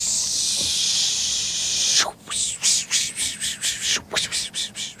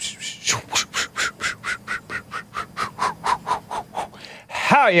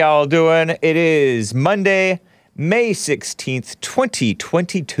How y'all doing? It is Monday, May 16th,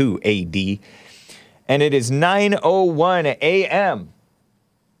 2022 AD, and it is 9:01 a.m.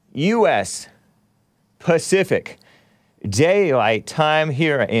 U.S. Pacific Daylight Time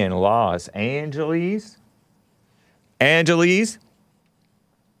here in Los Angeles. I'm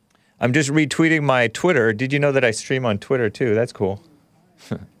just retweeting my Twitter. Did you know that I stream on Twitter too? That's cool.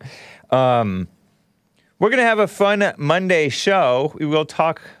 We're going to have a fun Monday show. We will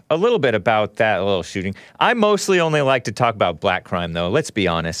talk a little bit about that little shooting. I mostly only like to talk about black crime, though. Let's be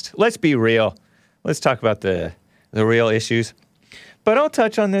honest. Let's be real. Let's talk about the real issues. But I'll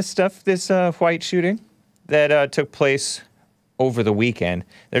touch on this stuff, this white shooting that took place over the weekend.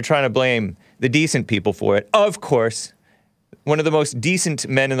 They're trying to blame the decent people for it. Of course, one of the most decent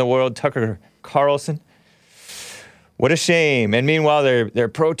men in the world, Tucker Carlson. What a shame. And meanwhile, they're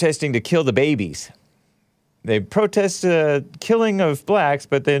protesting to kill the babies. They protest killing of blacks,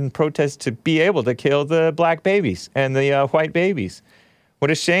 but then protest to be able to kill the black babies and the white babies.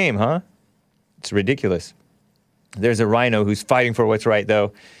 What a shame, huh? It's ridiculous. There's a rhino who's fighting for what's right,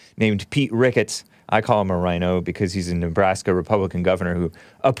 though, named Pete Ricketts. I call him a rhino because he's a Nebraska Republican governor who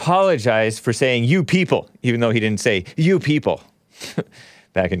apologized for saying "you people," even though he didn't say "you people"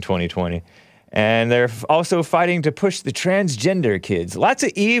 back in 2020. And they're also fighting to push the transgender kids. Lots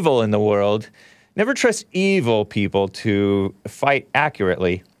of evil in the world. Never trust evil people to fight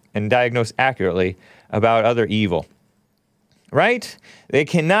accurately and diagnose accurately about other evil. Right? They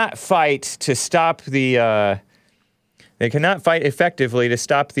cannot fight to stop the, they cannot fight effectively to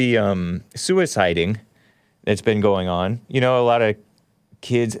stop the suiciding that's been going on. You know, a lot of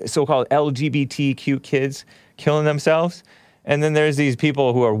kids, so-called LGBTQ kids, killing themselves. And then there's these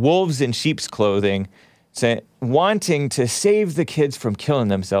people who are wolves in sheep's clothing, wanting to save the kids from killing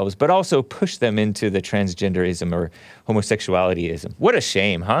themselves, but also push them into the transgenderism or homosexualityism. What a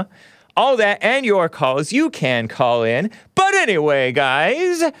shame, huh? All that and your calls, you can call in. But anyway,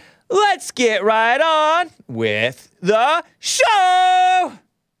 guys, let's get right on with the show!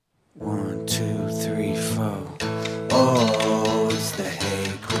 1, 2, 3, 4. Oh, it's the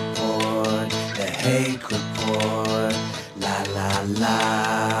Hake Report, the Hake Report, la la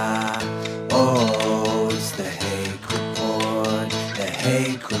la. Oh, it's the Hake Report, the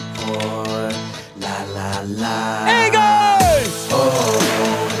Hake Report, la la la. Hey guys!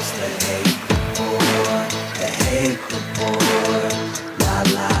 Oh, it's the Hake Report, the Hake Report, la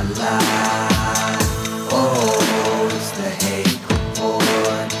la la. Oh, it's the Hake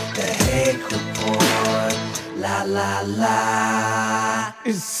Report, the Hake Report, la la la.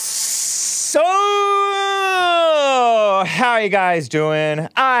 So, how are you guys doing?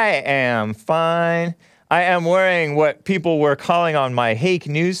 I am fine. I am wearing what people were calling on my Hake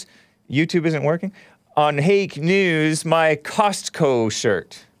News. YouTube isn't working. On Hake News, my Costco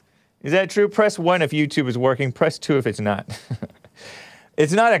shirt. Is that true? Press 1 if YouTube is working. Press 2 if it's not.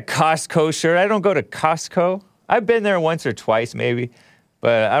 It's not a Costco shirt. I don't go to Costco. I've been there once or twice maybe,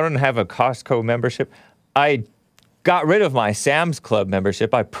 but I don't have a Costco membership. I got rid of my Sam's Club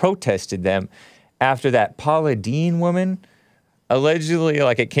membership. I protested them after that Paula Deen woman, allegedly,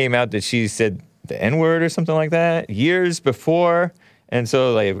 like it came out that she said the N-word or something like that years before. And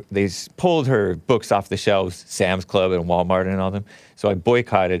so they pulled her books off the shelves, Sam's Club and Walmart and all them. So I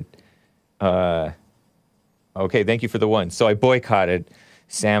boycotted, okay, thank you for the one. So I boycotted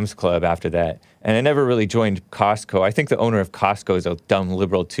Sam's Club after that. And I never really joined Costco. I think the owner of Costco is a dumb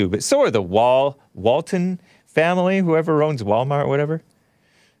liberal too, but so are the Walton family, whoever owns Walmart, whatever.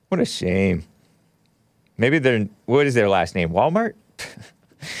 What a shame. Maybe what is their last name? Walmart?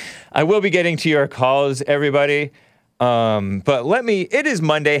 I will be getting to your calls, everybody. But it is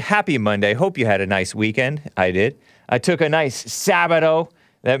Monday. Happy Monday. Hope you had a nice weekend. I did. I took a nice Sabado.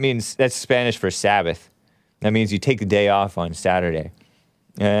 That's Spanish for Sabbath. That means you take the day off on Saturday.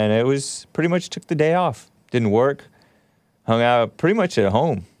 And it was pretty much took the day off. Didn't work. Hung out pretty much at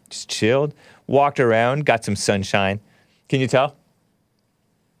home. Just chilled. Walked around. Got some sunshine. Can you tell?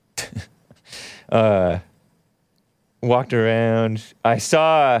 Walked around. I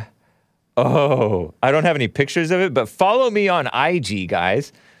saw... Oh, I don't have any pictures of it, but follow me on IG,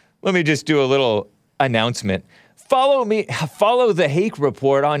 guys. Let me just do a little announcement. Follow the Hake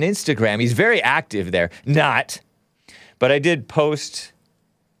Report on Instagram. He's very active there. Not. But I did post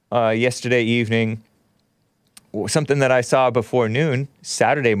yesterday evening something that I saw before noon,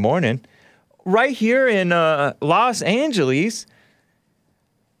 Saturday morning, right here in Los Angeles.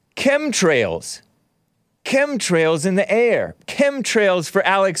 Chemtrails. Chemtrails in the air. Chemtrails for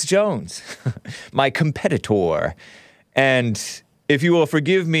Alex Jones, my competitor. And if you will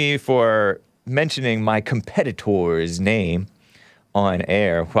forgive me for mentioning my competitor's name, on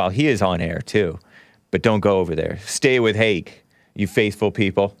air. Well, he is on air too, but don't go over there. Stay with Hake, you faithful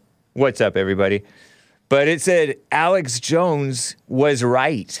people. What's up, everybody? But it said Alex Jones was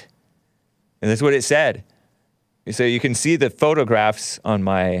right. And that's what it said. So you can see the photographs on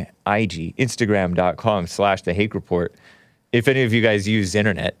my IG, Instagram.com/The Hake Report. If any of you guys use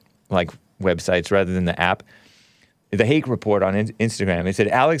internet, like websites rather than the app, The Hake Report on Instagram, it said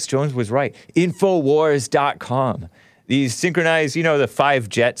Alex Jones was right. Infowars.com. These synchronized, the 5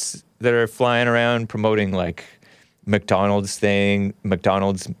 jets that are flying around promoting like McDonald's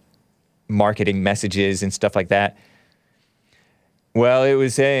marketing messages and stuff like that. Well, it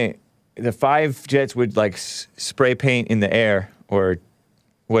was saying the 5 jets would like spray paint in the air, or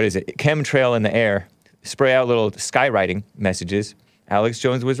what is it? Chemtrail in the air, spray out little skywriting messages. Alex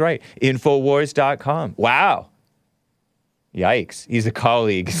Jones was right. Infowars.com. Wow. Yikes. He's a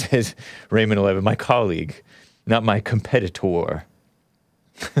colleague, says Raymond 11. My colleague, not my competitor.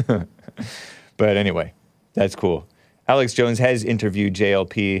 But anyway, that's cool. Alex Jones has interviewed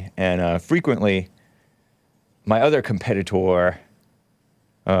JLP, and frequently my other competitor,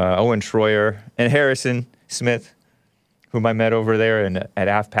 Owen Schroyer, and Harrison Smith, whom I met over there at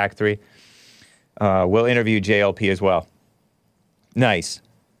AFPAC 3, will interview JLP as well. Nice.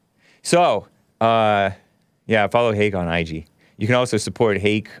 So, follow Hake on IG. You can also support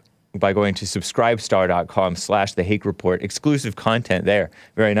Hake by going to subscribestar.com/The Hake Report. Exclusive content there.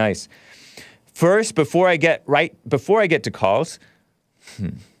 Very nice. First, before I get to calls,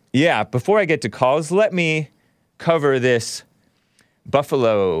 let me cover this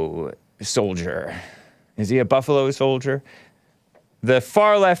Buffalo soldier. Is he a Buffalo soldier? The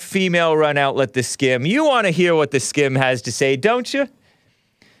far left female run outlet, The Skim. You want to hear what The Skim has to say, don't you?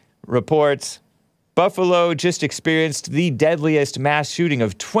 Reports, Buffalo just experienced the deadliest mass shooting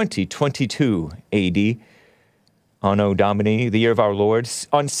of 2022 AD. Anno Domini, the year of our Lord.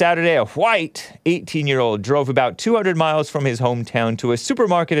 On Saturday, a white 18-year-old drove about 200 miles from his hometown to a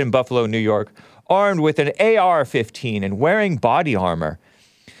supermarket in Buffalo, New York, armed with an AR-15 and wearing body armor.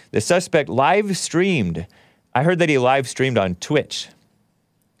 The suspect live-streamed. I heard that he live-streamed on Twitch.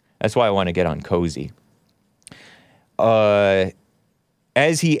 That's why I want to get on Cozy.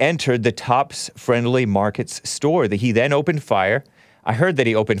 As he entered the Tops Friendly Markets store, he then opened fire. I heard that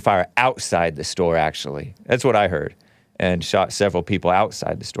he opened fire outside the store, actually. That's what I heard. And shot several people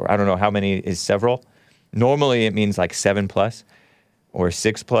outside the store. I don't know how many is several. Normally it means like 7+ or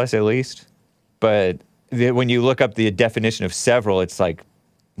 6+ at least. But when you look up the definition of several, it's like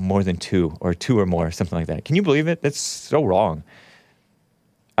more than 2 or 2 or more, something like that. Can you believe it? That's so wrong.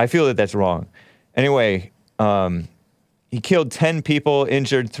 I feel that that's wrong. Anyway, he killed 10 people,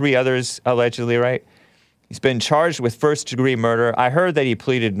 injured 3 others, allegedly, right? He's been charged with first-degree murder. I heard that he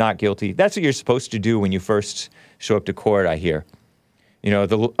pleaded not guilty. That's what you're supposed to do when you first show up to court, I hear.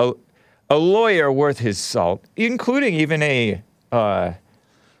 A lawyer worth his salt, including even a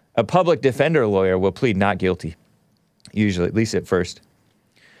public defender lawyer, will plead not guilty, usually, at least at first.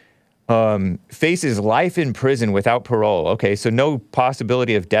 Faces life in prison without parole. Okay, so no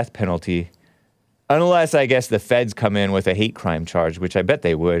possibility of death penalty, unless, I guess, the feds come in with a hate crime charge, which I bet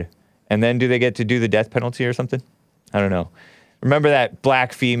they would. And then do they get to do the death penalty or something? I don't know. Remember that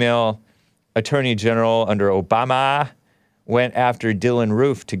black female attorney general under Obama went after Dylan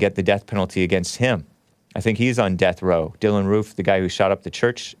Roof to get the death penalty against him. I think he's on death row. Dylan Roof, the guy who shot up the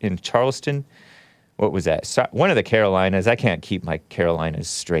church in Charleston. What was that? One of the Carolinas. I can't keep my Carolinas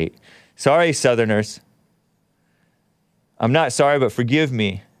straight. Sorry, Southerners. I'm not sorry, but forgive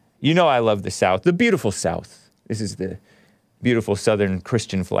me. You know I love the South, the beautiful South. This is the beautiful Southern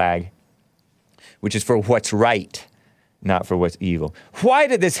Christian flag, which is for what's right, not for what's evil. Why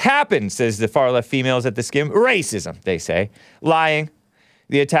did this happen, says the far-left females at The Skim. Racism, they say. Lying.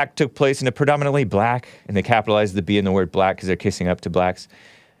 The attack took place in a predominantly black, and they capitalized the B in the word black because they're kissing up to blacks,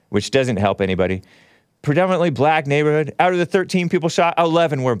 which doesn't help anybody. Predominantly black neighborhood. Out of the 13 people shot,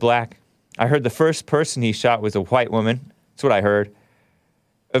 11 were black. I heard the first person he shot was a white woman. That's what I heard.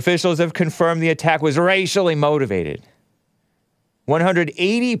 Officials have confirmed the attack was racially motivated.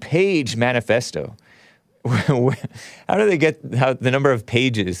 180-page manifesto. How do they get the number of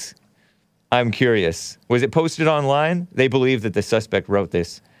pages? I'm curious. Was it posted online? They believe that the suspect wrote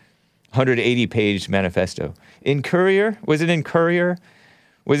this 180-page manifesto. In Courier? Was it in Courier?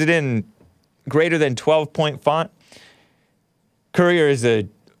 Was it in greater than 12-point font? Courier is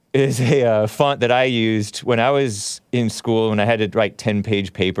a font that I used when I was in school, when I had to write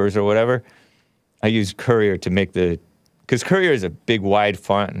 10-page papers or whatever. I used Courier to make because Courier is a big, wide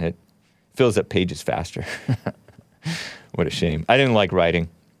font, and it fills up pages faster. What a shame. I didn't like writing.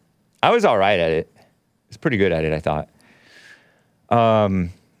 I was all right at it. I was pretty good at it, I thought.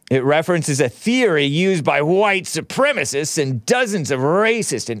 It references a theory used by white supremacists and dozens of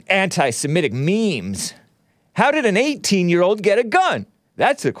racist and anti-Semitic memes. How did an 18-year-old get a gun?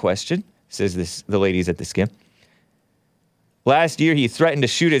 That's a question, says the ladies at the Skim. Last year, he threatened to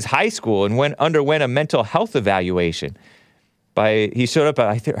shoot his high school and underwent a mental health evaluation. He showed up,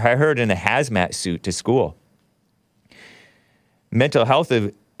 I heard, in a hazmat suit to school. Mental health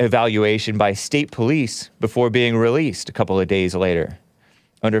evaluation by state police before being released a couple of days later.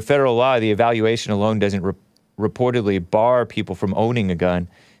 Under federal law, the evaluation alone doesn't reportedly bar people from owning a gun.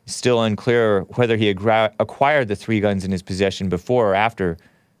 It's still unclear whether he acquired the 3 guns in his possession before or after.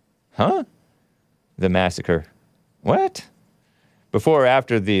 The massacre. What? Before or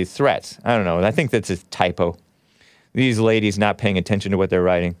after the threats. I don't know. I think that's a typo. These ladies not paying attention to what they're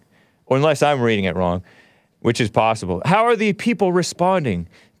writing. Or unless I'm reading it wrong, which is possible. How are the people responding?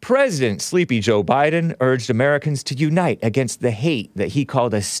 President Sleepy Joe Biden urged Americans to unite against the hate that he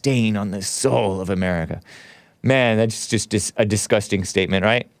called a stain on the soul of America. Man, that's just a disgusting statement,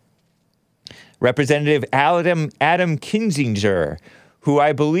 right? Representative Adam Kinzinger, who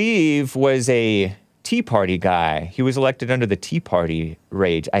I believe was a Tea Party guy. He was elected under the Tea Party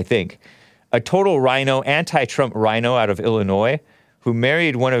rage, I think. A total rhino, anti-Trump rhino out of Illinois, who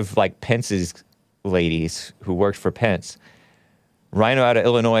married one of, Pence's ladies who worked for Pence. Rhino out of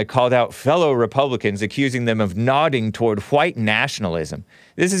Illinois called out fellow Republicans, accusing them of nodding toward white nationalism.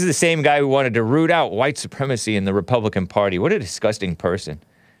 This is the same guy who wanted to root out white supremacy in the Republican Party. What a disgusting person.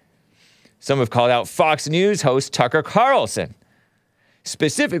 Some have called out Fox News host Tucker Carlson,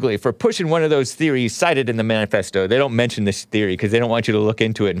 specifically for pushing one of those theories cited in the manifesto. They don't mention this theory because they don't want you to look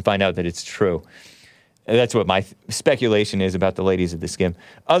into it and find out that it's true. That's what my speculation is about the ladies of the Skim.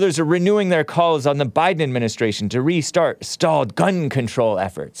 Others are renewing their calls on the Biden administration to restart stalled gun control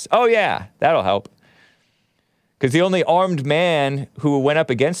efforts. Oh yeah, that'll help. Because the only armed man who went up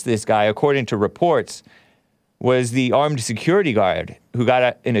against this guy, according to reports, was the armed security guard who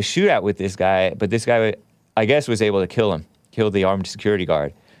got in a shootout with this guy, but this guy, I guess, was able to kill the armed security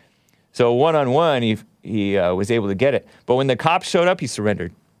guard. So one-on-one, he was able to get it. But when the cops showed up, he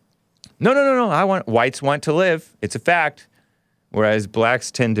surrendered. No. Whites want to live. It's a fact. Whereas blacks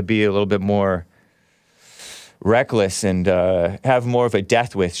tend to be a little bit more reckless and have more of a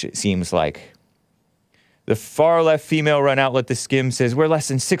death wish, it seems like. The far-left female-run outlet The Skim says, we're less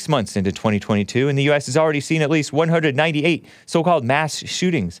than 6 months into 2022, and the U.S. has already seen at least 198 so-called mass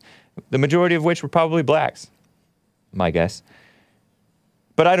shootings, the majority of which were probably blacks, my guess.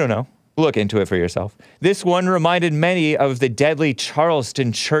 But I don't know. Look into it for yourself. This one reminded many of the deadly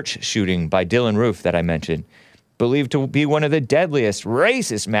Charleston church shooting by Dylan Roof that I mentioned, believed to be one of the deadliest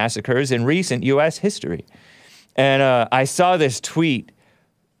racist massacres in recent U.S. history. And I saw this tweet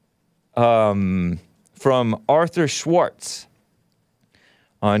from Arthur Schwartz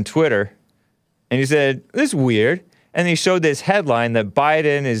on Twitter, and he said, this is weird. And he showed this headline that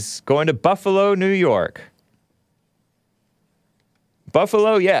Biden is going to Buffalo, New York.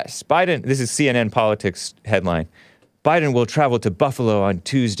 Buffalo, yes. Biden, this is CNN Politics headline. Biden will travel to Buffalo on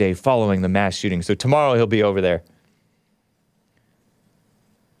Tuesday following the mass shooting. So tomorrow he'll be over there.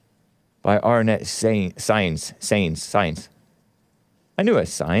 By Arnett Sainz. I knew it was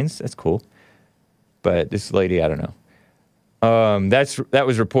Sainz. That's cool. But this lady, I don't know. That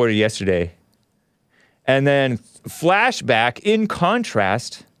was reported yesterday. And then flashback, in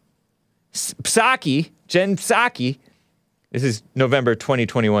contrast, Jen Psaki, this is November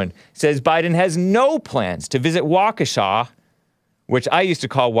 2021, says Biden has no plans to visit Waukesha, which I used to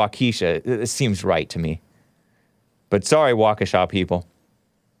call Waukesha. It seems right to me. But sorry, Waukesha people.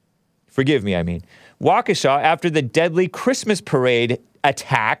 Forgive me, I mean. Waukesha after the deadly Christmas parade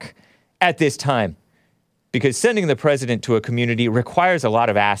attack at this time. Because sending the president to a community requires a lot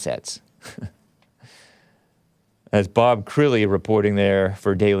of assets. As Bob Crilly reporting there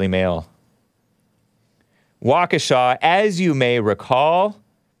for Daily Mail. Waukesha, as you may recall,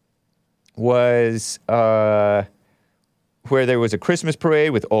 was where there was a Christmas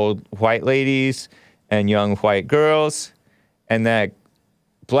parade with old white ladies and young white girls, and that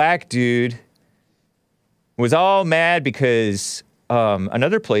black dude was all mad because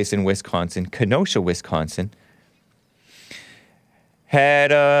another place in Wisconsin, Kenosha, Wisconsin,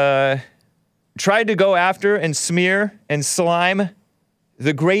 had tried to go after and smear and slime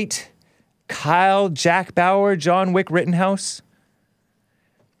the great Kyle Jack Bauer, John Wick Rittenhouse,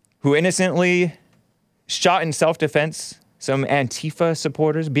 who innocently shot in self-defense some Antifa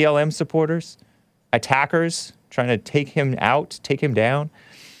supporters, BLM supporters, attackers, trying to take him out, take him down.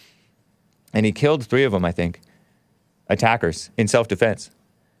 And he killed 3 of them, I think. Attackers in self-defense.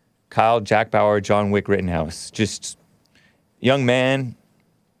 Kyle Jack Bauer, John Wick Rittenhouse. Just young man,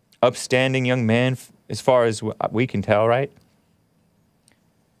 upstanding young man, as far as we can tell, right?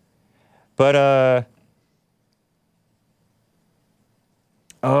 But,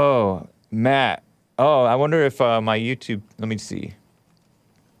 oh, Matt. Oh, I wonder if my YouTube, let me see.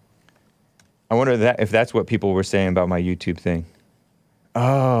 I wonder if that's what people were saying about my YouTube thing.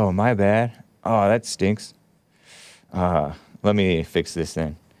 Oh, my bad. Oh, that stinks. Let me fix this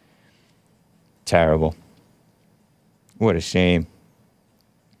then. Terrible. What a shame.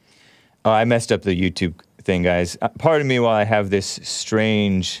 Oh, I messed up the YouTube thing, guys. Pardon me while I have this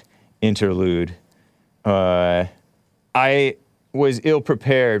strange interlude. I was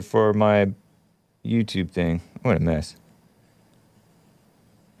ill-prepared for my YouTube thing. What a mess.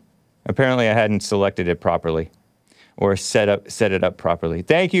 Apparently I hadn't selected it properly or set it up properly.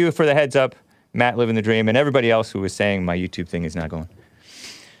 Thank you for the heads up, Matt Living the Dream, and everybody else who was saying my YouTube thing is not going.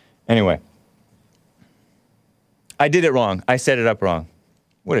 Anyway, I did it wrong. I set it up wrong.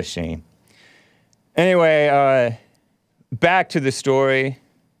 What a shame. Anyway, back to the story.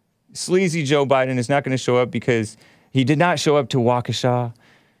 Sleazy Joe Biden is not going to show up because he did not show up to Waukesha.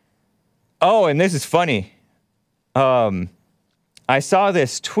 Oh, and this is funny. I saw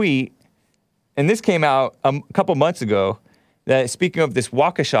this tweet, and this came out a couple months ago, that speaking of this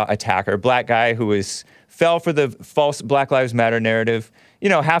Waukesha attacker, black guy who fell for the false Black Lives Matter narrative. You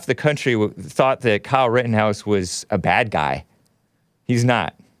know, half the country thought that Kyle Rittenhouse was a bad guy. He's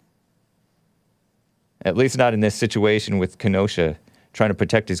not. At least not in this situation with Kenosha trying to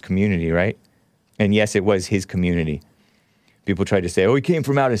protect his community, right? And yes, it was his community. People tried to say, oh, he came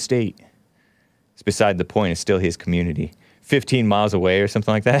from out of state. It's beside the point. It's still his community. 15 miles away or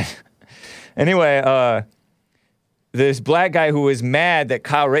something like that. Anyway, this black guy who was mad that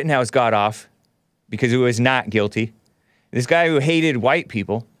Kyle Rittenhouse got off because he was not guilty. This guy who hated white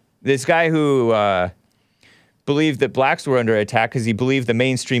people. This guy who believed that blacks were under attack because he believed the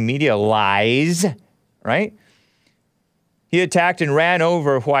mainstream media lies, right? He attacked and ran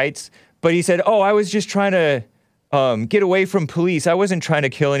over whites, but he said, oh, I was just trying to get away from police. I wasn't trying to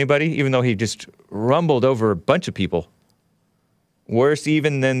kill anybody, even though he just rumbled over a bunch of people. Worse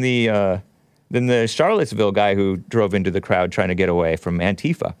even than the Charlottesville guy who drove into the crowd trying to get away from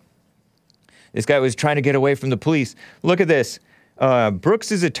Antifa. This guy was trying to get away from the police. Look at this.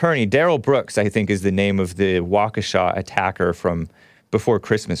 Brooks's attorney, Daryl Brooks, I think is the name of the Waukesha attacker from before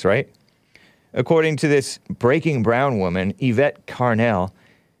Christmas, right? According to this Breaking Brown woman, Yvette Carnell,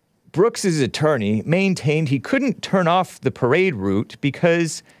 Brooks's attorney maintained he couldn't turn off the parade route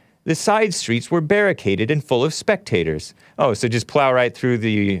because the side streets were barricaded and full of spectators. Oh, so just plow right through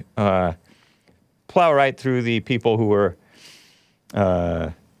the people who were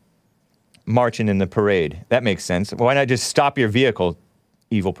marching in the parade. That makes sense. Why not just stop your vehicle,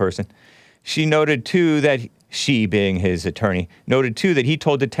 evil person? She noted, too, that she, being his attorney, noted, too, that he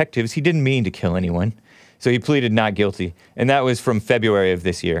told detectives he didn't mean to kill anyone. So he pleaded not guilty. And that was from February of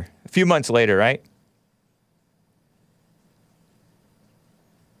this year. A few months later, right?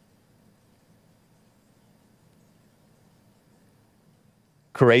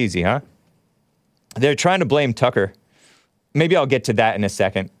 Crazy, huh? They're trying to blame Tucker. Maybe I'll get to that in a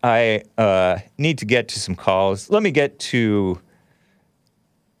second. I need to get to some calls. Let me get to...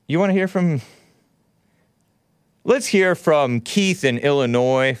 You want to hear from... Let's hear from Keith in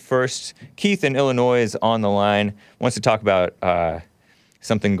Illinois first. Keith in Illinois is on the line. Wants to talk about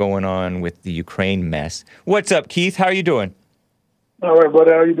something going on with the Ukraine mess. What's up, Keith? How are you doing? All right, buddy.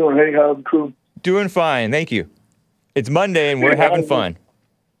 How are you doing? Hey, how's the crew? Doing fine, thank you. It's Monday and we're having fun.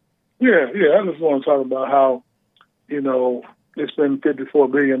 Yeah. I just want to talk about how, they spend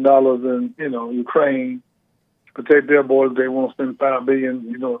 $54 billion in, Ukraine to protect their borders. They won't spend $5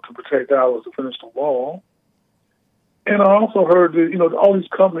 billion, to protect ours to finish the wall. And I also heard that, all these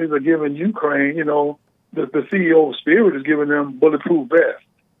companies are giving Ukraine, the CEO of Spirit is giving them bulletproof vests.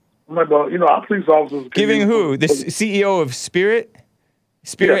 I'm like, well, our police officers... Giving who? The CEO of Spirit?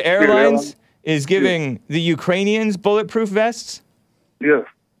 Spirit Airlines is giving the Ukrainians bulletproof vests? Yes.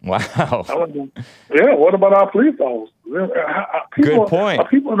 Wow. What about our police officers? Good point. Are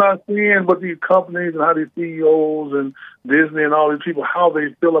people not seeing what these companies and how these CEOs and Disney and all these people, how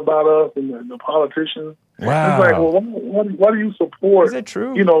they feel about us and the politicians? Wow. It's like, well, why do you support? Is that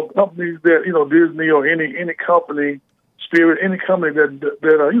true? Companies that Disney or any company, Spirit, any company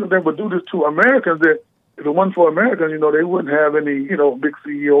that would do this to Americans. That if it wasn't for Americans, they wouldn't have any big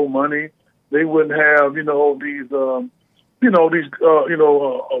CEO money. They wouldn't have these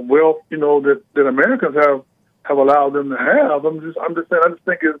wealth that Americans have allowed them to have. I'm just saying. I just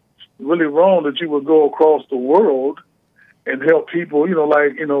think it's really wrong that you would go across the world and help people,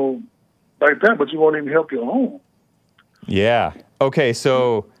 like that, but you won't even help your own. Yeah. Okay,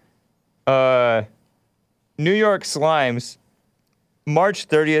 so New York Slimes, March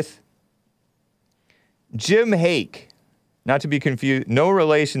 30th. Jim Hake, not to be confused, no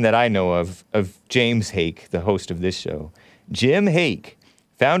relation that I know of James Hake, the host of this show. Jim Hake,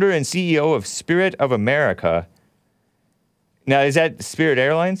 founder and CEO of Spirit of America. Now, is that Spirit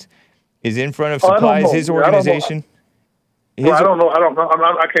Airlines? Is in front of supplies his organization? I don't know.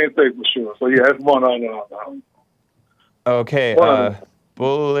 I can't say for sure. So yeah, that's one I know. Okay.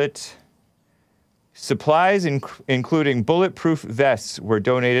 Bullet supplies, including bulletproof vests, were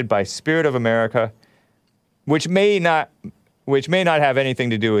donated by Spirit of America, which may not have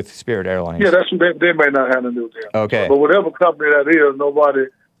anything to do with Spirit Airlines. Yeah, they may not have to do with them. Okay. But whatever company that is, nobody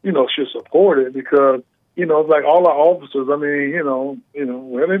should support it because. It's like all our officers. I mean,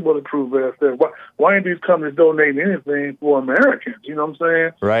 well, they bulletproof vests there. Why ain't these companies donating anything for Americans? You know what I'm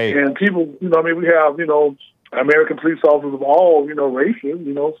saying? Right. And people, we have, American police officers of all, races.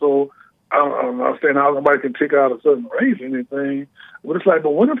 So I'm not saying how somebody can pick out a certain race or anything, but it's like,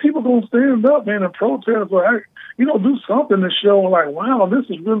 but when are people gonna stand up, man, and protest or, do something to show like, wow, this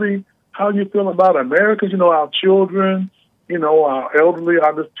is really how you feel about Americans. Our children. Our elderly,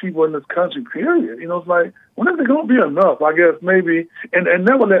 our just people in this country, period. It's like, when is it going to be enough? I guess maybe, and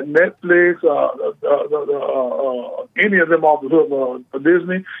never let Netflix, any of them off the hook for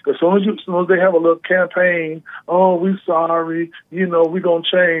Disney. As soon as they have a little campaign, oh, we sorry, we're going to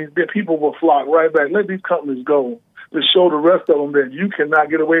change, then people will flock right back. Let these companies go to show the rest of them that you cannot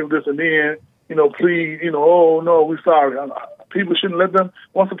get away with this and then, please, oh, no, we sorry. People shouldn't let them,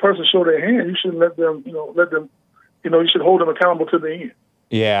 once a person show their hand, you shouldn't let them, you should hold them accountable to the end.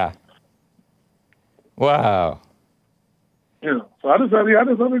 Yeah. Wow. So I just get,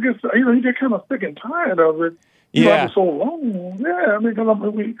 you get kind of sick and tired of it. After so long. Yeah, I mean, because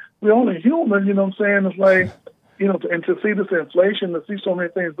we're only human, you know what I'm saying? It's like, and to see this inflation, to see so many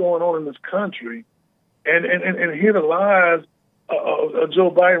things going on in this country, and hear the lies of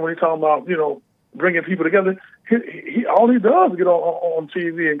Joe Biden when he's talking about, bringing people together. He all he does is get on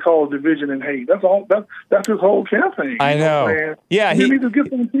TV and cause division and hate. That's all. That's his whole campaign. I know. Yeah, he needs to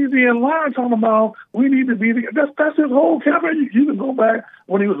get on TV and lie talking about we need to be. That's his whole campaign. You can go back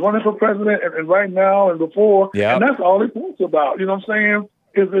when he was running for president and right now and before. Yeah. And that's all he talks about. You know what I'm saying?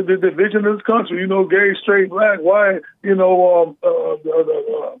 Is the division of this country. Gay, straight, black, white. The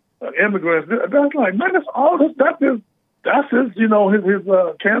immigrants. That's like, man, that's all. That's his. His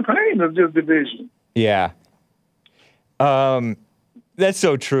campaign is just division. Yeah. That's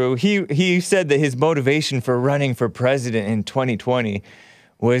so true. He said that his motivation for running for president in 2020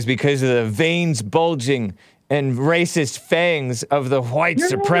 was because of the veins bulging and racist fangs of the white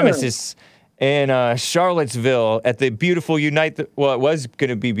supremacists in Charlottesville at the beautiful it was going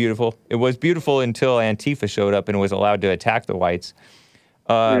to be beautiful. It was beautiful until Antifa showed up and was allowed to attack the whites.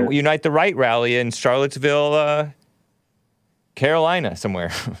 Unite the Right rally in Charlottesville, Carolina,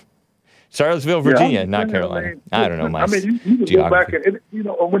 somewhere. Charlottesville, Virginia, not Carolina. I don't know. You can go back and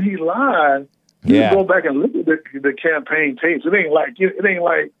when he lied, you can go back and look at the campaign tapes. It ain't like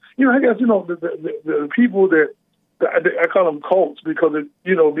I guess the people that I call them cults because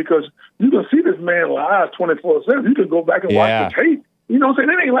because you can see this man lie 24/7. You can go back and watch the tape. It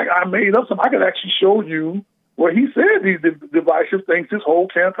ain't like I made up something. I could actually show you where he said these divisive things his whole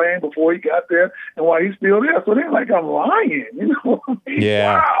campaign before he got there and why he's still there. So it ain't like I'm lying.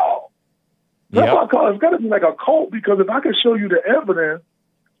 Yeah. Wow. That's why I call it. It's got to be like a cult because if I can show you the evidence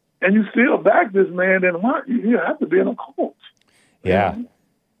and you still back this man, then you have to be in a cult. Yeah.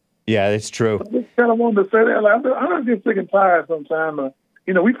 Yeah, that's true. I just kind of wanted to say that. Like, I don't get sick and tired sometimes.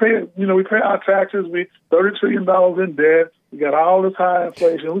 We pay our taxes. We $30 trillion in debt. We got all this high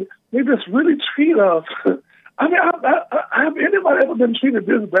inflation. They just really treat us. I mean, have anybody ever been treated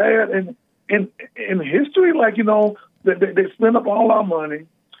this bad in history? Like, they spend up all our money.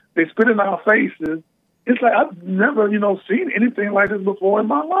 They spit in our faces. It's like I've never, seen anything like this before in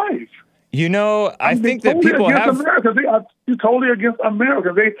my life. I think that people have. America. They are totally against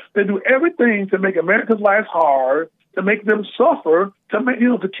America. They do everything to make America's life hard, to make them suffer,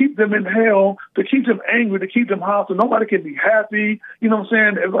 to keep them in hell, to keep them angry, to keep them hot, so nobody can be happy. You know what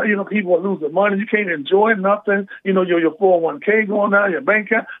I'm saying? People are losing money. You can't enjoy nothing. Your 401k going down, your bank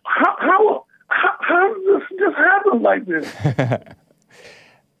account. How does this happen like this?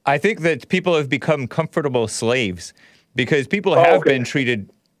 I think that people have become comfortable slaves because people have been treated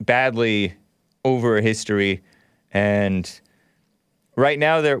badly over history, and right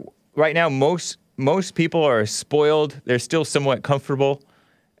now most people are spoiled. They're still somewhat comfortable,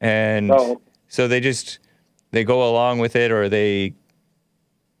 and so they go along with it, or they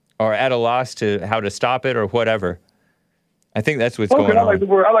are at a loss to how to stop it or whatever. I think that's what's Okay, going I on. like the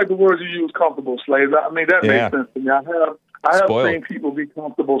word. I like the words you use, comfortable slaves. I mean, that Yeah. makes sense to me. I have Spoiled. seen people be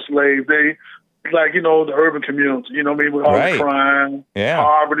comfortable slaves. They, like, the urban community, what I mean, with all Right. the crime, Yeah.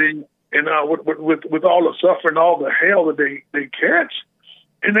 poverty, and with all the suffering, all the hell that they catch.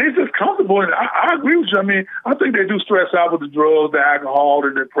 And they just comfortable. And I agree with you. I mean, I think they do stress out with the drugs, the alcohol, the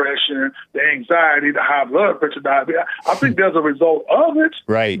depression, the anxiety, the high blood pressure, diabetes. I think there's a result of it.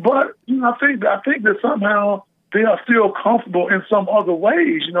 Right. But I think that somehow they are still comfortable in some other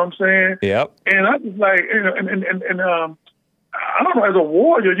ways. You know what I'm saying? Yep. And I just like, and I don't know, as a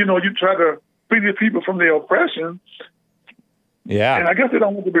warrior, you try to free the people from their oppression. Yeah. And I guess they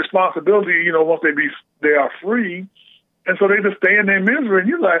don't want the responsibility, once they are free. And so they just stay in their misery. And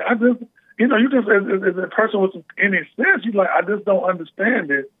you're like, as a person with any sense, you're like, I just don't understand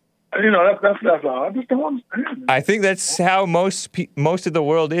it. That's all. I just don't understand it. I think that's how most of the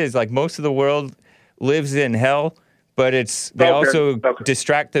world is. Like, most of the world lives in hell, but they also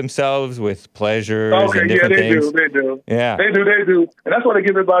distract themselves with pleasures and different things. They do. Yeah. They do. And that's why they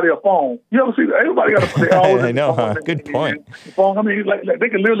give everybody a phone. You ever see that? Everybody got a phone. I know, huh? Good point. Phone. I mean, like they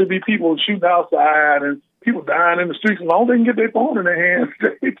can literally be people shooting outside and people dying in the streets. As long as they can get their phone in their hands,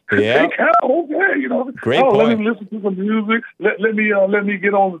 they kind of okay, Great point. Let me listen to some music. Let me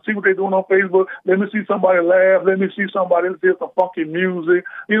get on and see what they're doing on Facebook. Let me see somebody laugh. Let me see somebody hear some funky music.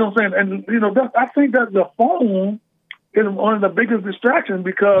 You know what I'm saying? And I think that the phone is one of the biggest distractions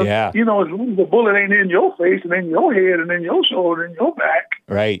because as long as the bullet ain't in your face and in your head and in your shoulder and your back,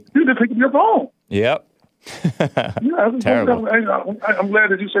 right? You just pick up your phone. Yep. Terrible. I'm glad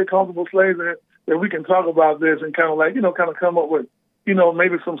that you say comfortable slaves that we can talk about this and kind of come up with,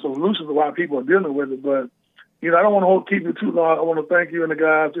 maybe some solutions to why people are dealing with it. But, I don't want to keep you too long. I want to thank you and the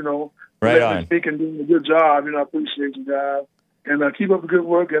guys, right on. Speaking, doing a good job. I appreciate you guys. And keep up the good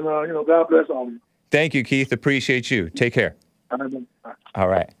work. And, God bless all of you. Thank you, Keith. Appreciate you. Take care. Bye. All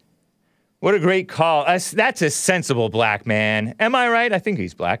right. What a great call. That's a sensible black man. Am I right? I think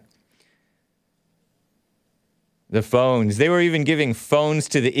he's black. The phones. They were even giving phones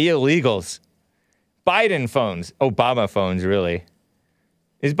to the illegals. Biden phones. Obama phones, really.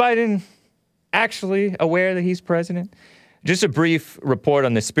 Is Biden actually aware that he's president? Just a brief report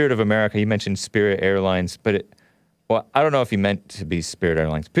on the Spirit of America. He mentioned Spirit Airlines, but I don't know if he meant to be Spirit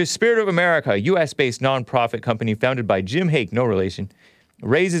Airlines. Spirit of America, a U.S.-based nonprofit company founded by Jim Hake, no relation,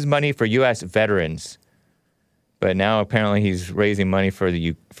 raises money for U.S. veterans. But now apparently he's raising money for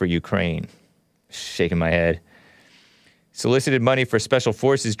Ukraine. Shaking my head. Solicited money for Special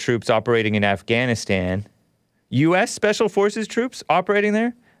Forces troops operating in Afghanistan. U.S. Special Forces troops operating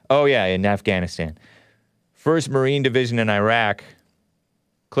there? Oh, yeah, in Afghanistan. 1st Marine Division in Iraq.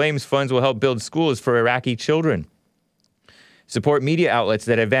 Claims funds will help build schools for Iraqi children. Support media outlets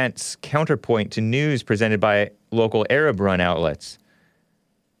that advance counterpoint to news presented by local Arab-run outlets.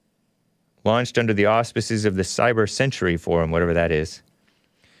 Launched under the auspices of the Cyber Century Forum, whatever that is.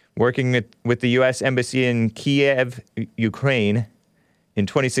 Working with the U.S. Embassy in Kiev, Ukraine. In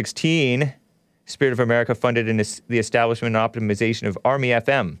 2016, Spirit of America funded the establishment and optimization of Army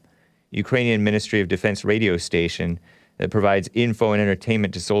FM, Ukrainian Ministry of Defense radio station that provides info and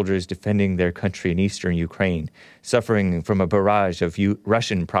entertainment to soldiers defending their country in eastern Ukraine, suffering from a barrage of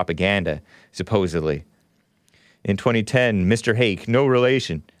Russian propaganda, supposedly. In 2010, Mr. Hake, no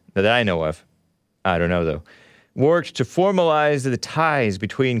relation that I know of, I don't know though, worked to formalize the ties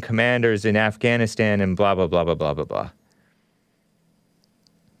between commanders in Afghanistan and blah, blah, blah, blah, blah, blah, blah.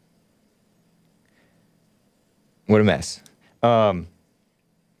 What a mess.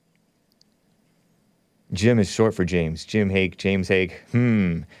 Jim is short for James. Jim Hake, James Hake.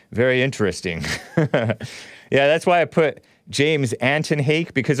 Very interesting. Yeah, that's why I put James Anton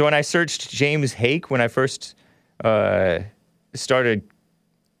Hake, because when I searched James Hake, when I first started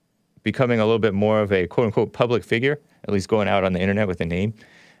becoming a little bit more of a quote-unquote public figure, at least going out on the internet with a name,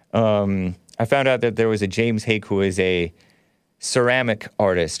 I found out that there was a James Hake who is a ceramic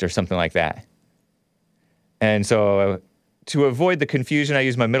artist or something like that. And so to avoid the confusion, I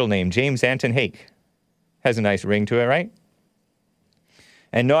used my middle name, James Anton Hake. Has a nice ring to it, right?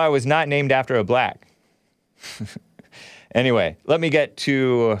 And no, I was not named after a black. Anyway, let me get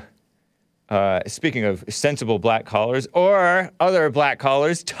to, speaking of sensible black callers or other black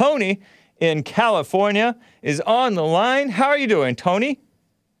callers, Tony in California is on the line. How are you doing, Tony?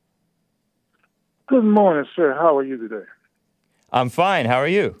 Good morning, sir. How are you today? I'm fine. How are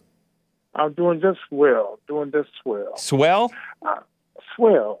you? I'm doing just well. Swell?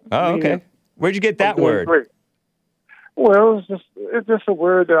 Swell. Oh, okay. Where'd you get that word? Great. Well, it's just a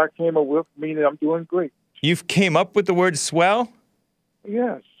word that I came up with, meaning I'm doing great. You came up with the word swell?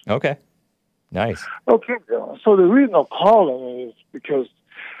 Yes. Okay. Nice. Okay, so the reason I'm calling is because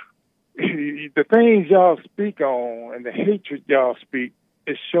the things y'all speak on and the hatred y'all speak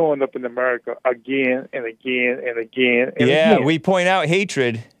is showing up in America again and again and again and Yeah, again. we point out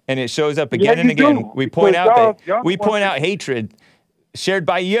hatred, and it shows up again Yeah, and you again. do, We because point out that y'all we want point to- out hatred shared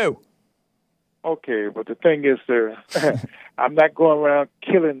by you. Okay, but the thing is, sir, I'm not going around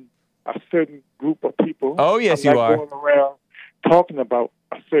killing a certain group of people. Oh, yes, I'm you not are. going around talking about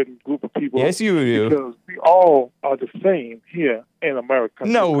a certain group of people. Yes, you do. Because we all are the same here in America.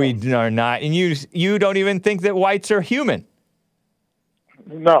 No, we are not. And you don't even think that whites are human.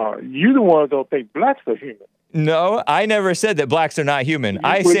 No, you the one that don't think blacks are human. No, I never said that blacks are not human.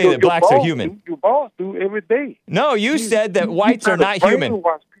 I Well, say your that blacks are boss human. do- Your boss do every day. No, you said that whites are not human.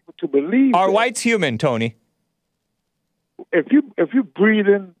 Brainwash people to believe Are that. whites human, Tony? If you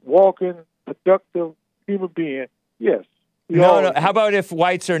breathing, walking, productive human being, yes. We No, all- no. How about if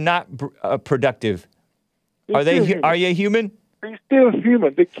whites are not productive? they're Are they? still human. Are you human? They're still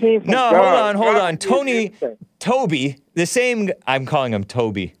human. They came from No, God. hold God on. did Tony, everything. Toby, the same. I'm calling him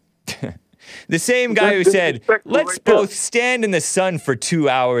Toby. The same guy who That's said, disrespectful "Let's right there." both stand in the sun for 2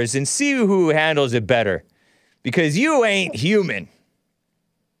 hours and see who handles it better," because you ain't human.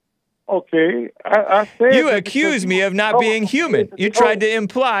 Okay, I said You that accuse because me you of not told- being human. You tried to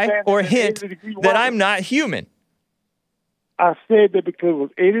imply or hint that I'm not human. I said that because it was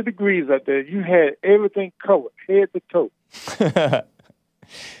 80 degrees out there. You had everything covered, head to toe.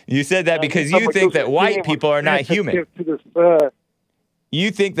 You said that because you think that white people are not human. To the side. You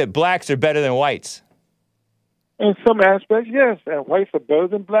think that blacks are better than whites. In some aspects, yes, and whites are better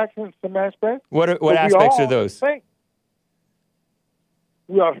than blacks in some aspects. What But we aspects all are those? the same.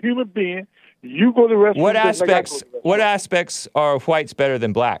 We are human beings. You go to the restroom. What just like I go aspects? to the restroom. What aspects are whites better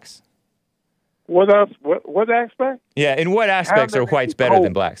than blacks? What else? What aspect? Yeah, in what aspects are Handling whites the better than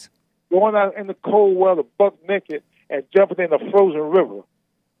cold. blacks? Going out in the cold weather, buck naked, and jumping in a frozen river.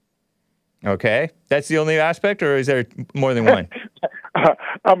 Okay, that's the only aspect, or is there more than one?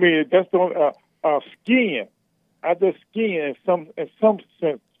 I mean, that's the skiing. I just skiing in some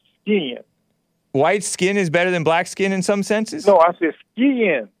sense. Skiing. White skin is better than black skin in some senses. No, I said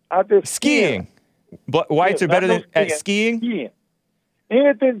skiing. I just Skiing. Whites Yes, are better I know than at skiing. Skiing.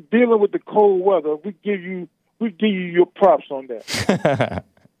 Anything dealing with the cold weather, we give you your props on that.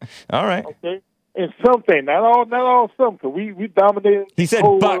 All right. Okay. And something, not all some, because we dominated. He said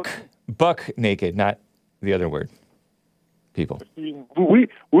cold buck naked, not the other word. People. weather.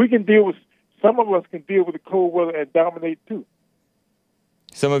 We can deal with. Some of us can deal with the cold weather and dominate too.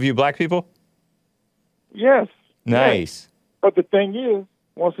 Some of you black people. Yes. Yes. Nice. But the thing is,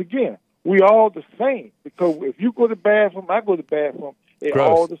 once again, we all the same. Because if you go to the bathroom, I go to the bathroom. They're Gross.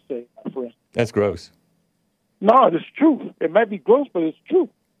 all the same, my friend. That's gross. No, it's true. It might be gross, but it's true.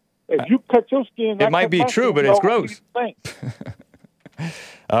 If you cut your skin, It I might cut be my true, skin, but we it's all gross. be the same.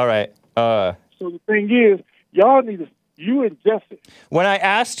 All right. So the thing is, y'all need to. You and Jesse. When I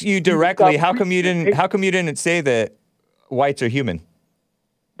asked you directly, stop how come you preaching. didn't? How come you didn't say that whites are human?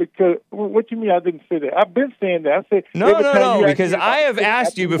 Because what you mean? I didn't say that. I've been saying that. I said No, every no, time no. you ask Because me about I have it,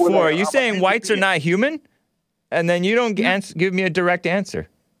 asked you do before. whatever. Are you I'm a saying human whites are being. not human? And then you don't give me a direct answer.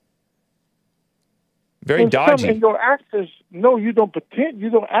 Very In dodgy. In your actions, no, you don't pretend. You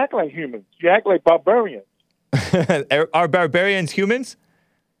don't act like humans. You act like barbarians. Are barbarians humans?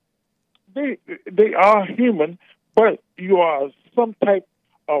 They are human, but you are some type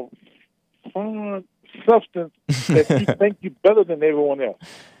of foreign substance that you think you're better than everyone else.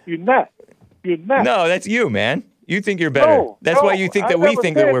 You're not. You're not. No, that's you, man. You think you're better. No, That's why no, you think I that we never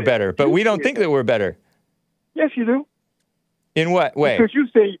think that said we're that. better, but You we don't said think that. that we're better. Yes, you do. In what way? Because you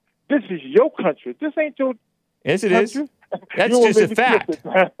say this is your country. This ain't your Yes, it is. country. That's You just a want me to fact. kiss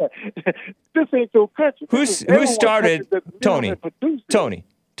it. This ain't your country. This is Who everyone's started country that live Tony? and produce it.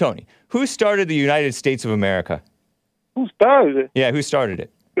 Tony. Who started the United States of America? Who started it? Yeah, who started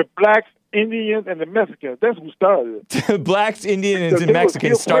it? The blacks, Indians, and the Mexicans. That's who started it. Blacks, Indians, Because and they was Mexicans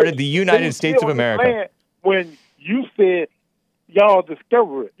here started first. the They United was States here of on this America. land when you said y'all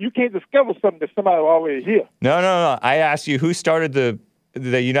discover it. You can't discover something that somebody already here. No. I asked you who started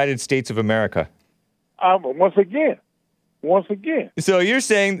the United States of America. Once again. So you're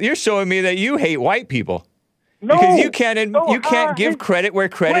showing me that you hate white people No, because you can't no, I give hate- credit where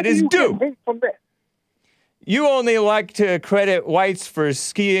credit Where is do you due. get hate from that? You only like to credit whites for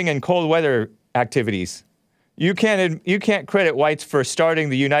skiing and cold weather activities. You can't credit whites for starting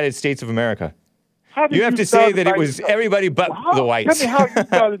the United States of America. How did You have to start say that by it was yourself? everybody but the whites. Tell me how you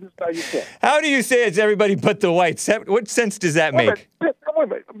started this by yourself. How do you say it's everybody but the whites? What sense does that make? Wait a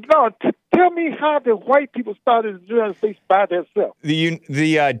minute. No, tell me how the white people started the United States by themselves.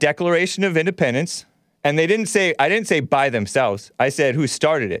 The Declaration of Independence, and I didn't say by themselves. I said who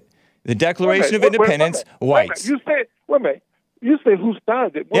started it. The Declaration of Independence, whites. You said, wait a minute. You said who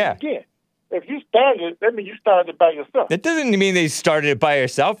started it. Once again, if you started it, that means you started it by yourself. That doesn't mean they started it by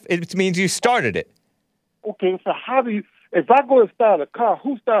yourself. It means you started it. Okay, so how do you, if I go and start a car,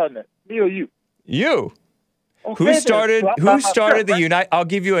 who started it? Me or you? You. Okay, Who started the right? United? I'll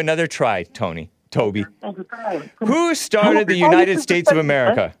give you another try, Toby. Okay, Who started the United States of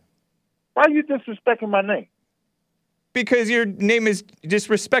America? Why are you disrespecting my name? Because your name is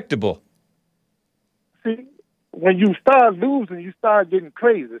disrespectable. See, when you start losing, you start getting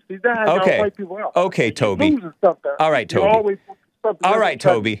crazy. See, that's how Okay. white people are. Okay, You're Toby. losing something. All right, You Toby. always put something All else right, in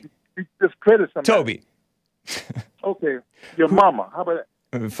front of Toby. You discredit somebody. Toby. Okay, your mama. How about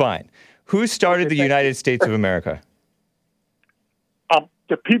that? Fine. Who started the thank United States of America?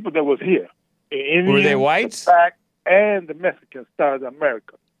 The people that was here. The Indians, Were they whites? The black, and the Mexicans started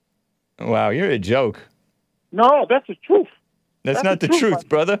America. Wow, you're a joke. No, that's the truth. That's not the truth,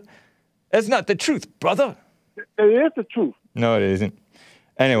 brother. That's not the truth, brother. It is the truth. No, it isn't.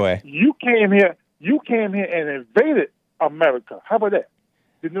 Anyway, You came here and invaded America. How about that?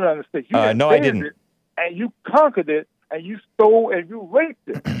 The United States. You no, I invaded didn't. it, and you conquered it, and you stole and you raped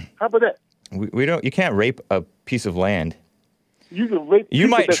it. How about that? we don't. You can't rape a piece of land. You can rape. You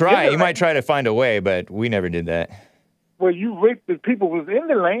people might that's try. in the You might land. try to find a way, but we never did that. Well, you raped the people who was in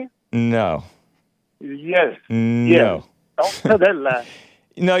the land. No. Yes. No. Yes. Don't tell that lie.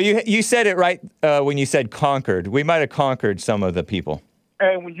 No, you said it right when you said conquered. We might have conquered some of the people.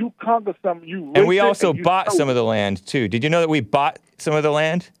 And when you conquer something, you raped And we it also and you bought stole some of it. the land, too. Did you know that we bought some of the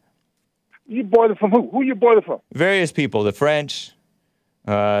land? You bought it from who? Who you bought it from? Various people. The French,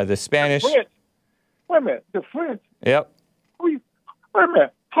 the Spanish. French. Wait a minute. The French. Yep. Wait a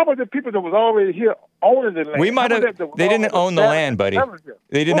minute. How about the people that was already here owning the land? We might How have. about that was They didn't already own the land, buddy. established here?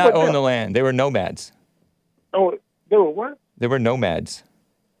 They did What not about own them? the land. They were nomads. Oh, they were what? They were nomads.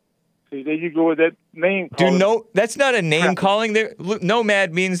 See, there you go with that name. calling. That's not a name calling.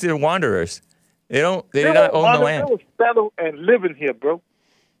 Nomad means they're wanderers. They did not own the land. They were settled and living here, bro.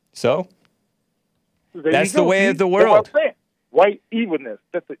 So There that's you go. the way See? of the That's what world. I'm saying. White evilness.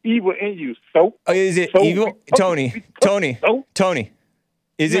 That's the evil in you. So Is it So- evil, Tony? So- Tony,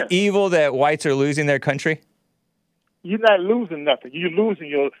 is it Yeah. evil that whites are losing their country? you're not losing nothing. You're losing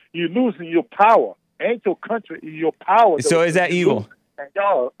your power. Ain't your country, your power. So is that you're evil? losing. And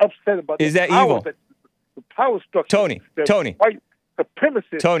y'all are upset about Is the that power evil? the power structure. Tony, the Tony. white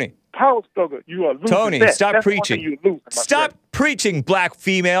supremacy. Tony, Power struggle. You are losing. Tony, that. stop That's one thing preaching. you're losing, my Stop friend. preaching, black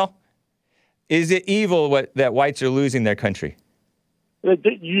female. Is it evil that whites are losing their country? You're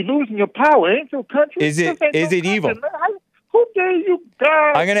losing your power. Ain't your country? Is it- This ain't is your it evil? country, man. Who gave you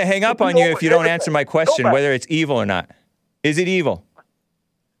God? I'm going to hang up to on do you over if you don't everything? answer my question, Nobody. whether it's evil or not. Is it evil?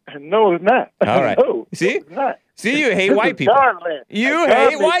 No, it's not. All right. No, See? it's not. See, you hate This white is people. God's land. You God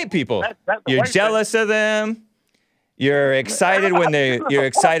hate made- white people. That's not the You're white man. jealous of them. You're excited when they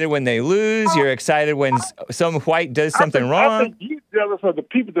lose. You're excited when some white does something I wrong. think you're jealous of the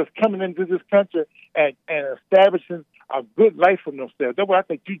people that's coming into this country and establishing a good life for themselves. That's what I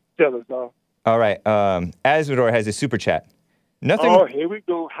think you're jealous of. All right. Asmodor has a super chat. Nothing. Oh, here we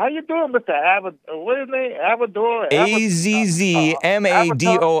go. How you doing, Mr. Avador? What is his name? Avador? Azzmador.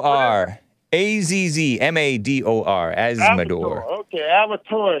 Azzmador. Asmodor. Okay,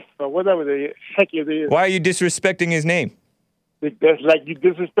 Avatar, or whatever the heck it is. Why are you disrespecting his name? That's like you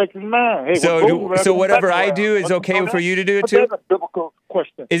disrespecting mine. Hey, So whatever I do is okay for you to do it too? That's a biblical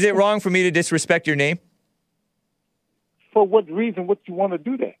question. Is it wrong for me to disrespect your name? For what reason would you want to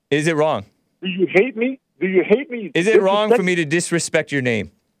do that? Is it wrong? Do you hate me? Do you hate me? Is it wrong for me to disrespect your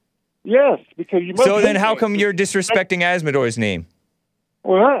name? Yes, because you must So then hate how me. come you're disrespecting Asmodor's name?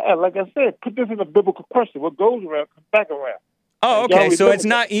 Well, like I said, put this in a biblical question. What goes around comes back around. Oh, And okay. y'all So remember it's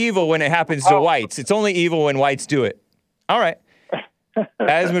not evil when it happens to whites. It's only evil when whites do it. All right.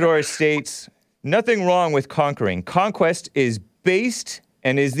 Asmodor states, nothing wrong with conquering. Conquest is based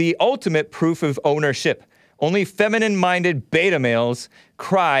and is the ultimate proof of ownership. Only feminine-minded beta males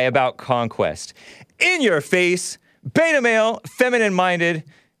cry about conquest. In your face, beta male, feminine-minded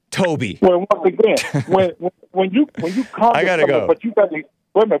Toby. Well, once again, when you conquer I gotta something, go. but you got to wait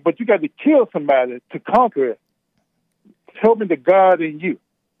a minute, but you got to kill somebody to conquer it. Tell me the God in you.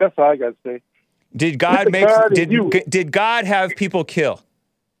 That's all I got to say. Did God Mr. make? God in you. Did God have people kill?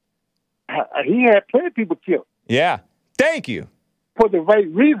 He had plenty of people killed Yeah. Thank you. for the right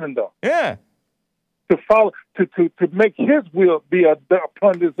reason, though. Yeah. to follow, to make His will be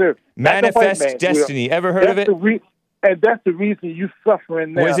upon this earth. Not the white Manifest man's destiny. will. Ever heard of it? And that's the reason you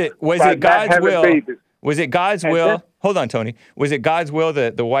suffering now. Was it by God's not having will? babies. Was it God's And will? that- Hold on, Tony. Was it God's will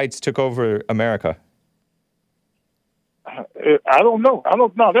that the whites took over America? I don't know. I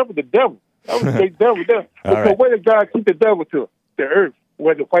don't know. That was the devil. That was the big devil there. All So right. where did God keep the devil to? The earth,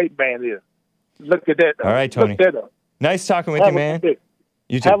 where the white man is. Look at that. All right, Tony. Look that up. Nice talking with Have you, a man. good day.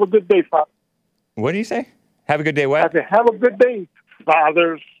 You too. Have a good day, Father. What do you say? Have a good day, I what? said, have a good day,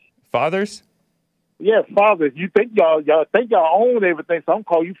 fathers. Fathers? Yeah, fathers. You think y'all think y'all own everything, so I'm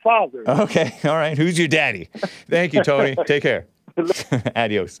calling you father. Okay, all right. Who's your daddy? Thank you, Tony. Take care.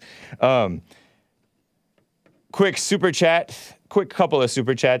 Adios. Quick super chat. Quick couple of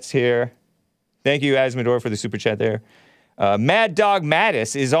super chats here. Thank you, Asmodor, for the super chat there. Mad Dog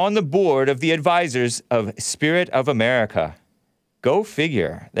Mattis is on the board of the advisors of Spirit of America. Go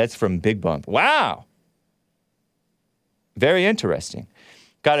figure. That's from Big Bump. Wow. Very interesting.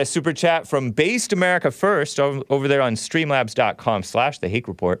 Got a super chat from Based America First over there on streamlabs.com/The Hake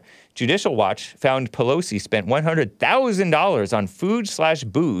Report. Judicial Watch found Pelosi spent $100,000 on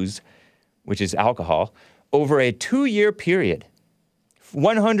food/booze, which is alcohol, over a 2-year period.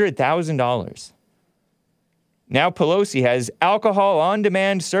 $100,000. Now Pelosi has alcohol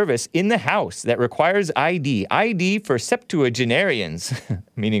on-demand service in the house that requires ID. ID for septuagenarians,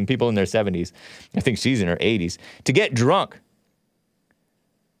 meaning people in their 70s. I think she's in her 80s. To get drunk,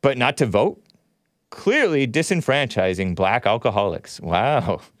 but not to vote? Clearly disenfranchising black alcoholics.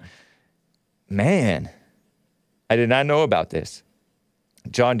 Wow. Man, I did not know about this.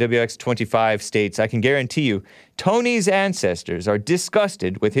 John WX25 states, I can guarantee you, Tony's ancestors are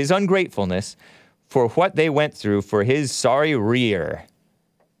disgusted with his ungratefulness for what they went through for his sorry rear.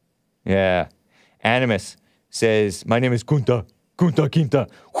 Yeah. Animus says, my name is Kunta Quinta.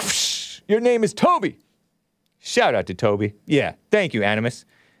 Whoosh, your name is Toby. Shout out to Toby. Yeah, thank you, Animus.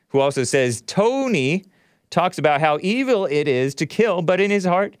 Who also says, Tony talks about how evil it is to kill, but in his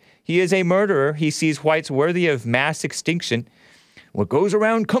heart, he is a murderer. He sees whites worthy of mass extinction. What goes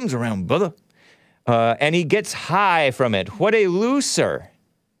around comes around, brother. And he gets high from it. What a loser.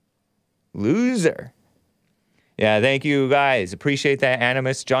 Loser. Yeah, thank you, guys. Appreciate that,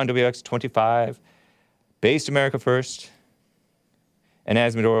 Animus, John WX25, Based America First, and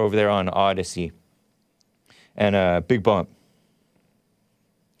Asmodor over there on Odyssey. And Big Bump.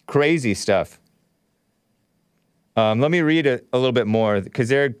 Crazy stuff. Let me read a little bit more, because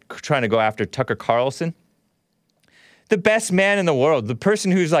they're trying to go after Tucker Carlson. The best man in the world, the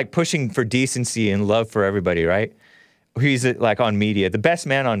person who's like pushing for decency and love for everybody, right? He's like on media, the best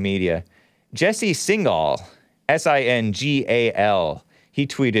man on media. Jesse Singal, Singal, he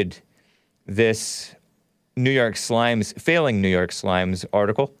tweeted this failing New York Slimes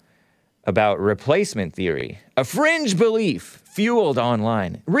article about replacement theory, a fringe belief fueled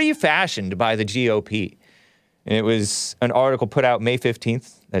online, refashioned by the GOP. And it was an article put out May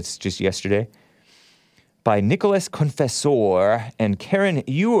 15th, that's just yesterday, by Nicholas Confessor and Karen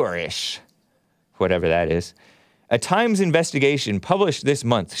Urish, whatever that is. A Times investigation published this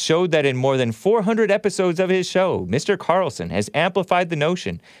month showed that in more than 400 episodes of his show, Mr. Carlson has amplified the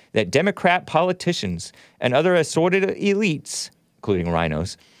notion that Democrat politicians and other assorted elites, including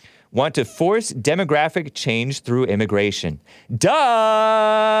rhinos, want to force demographic change through immigration. Duh!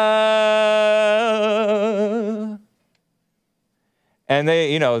 And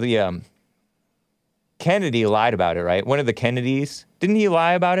they, the Kennedy lied about it, right? One of the Kennedys, didn't he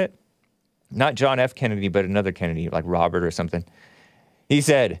lie about it? Not John F. Kennedy, but another Kennedy, like Robert or something. He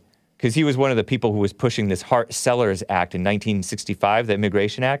said, because he was one of the people who was pushing this Hart-Sellers Act in 1965, the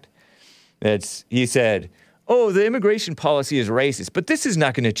Immigration Act. He said, oh, the immigration policy is racist, but this is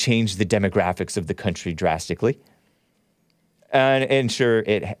not going to change the demographics of the country drastically. And in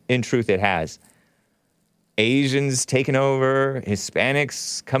truth, it has. Asians taking over,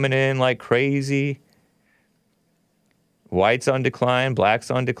 Hispanics coming in like crazy. Whites on decline, blacks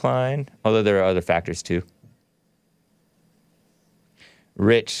on decline, although there are other factors too.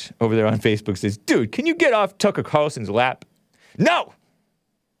 Rich over there on Facebook says, dude, can you get off Tucker Carlson's lap? No!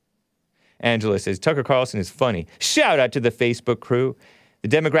 Angela says, Tucker Carlson is funny. Shout out to the Facebook crew. The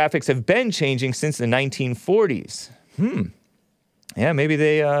demographics have been changing since the 1940s. Yeah, maybe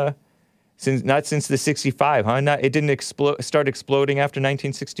they, not since the 65, huh? It didn't start exploding after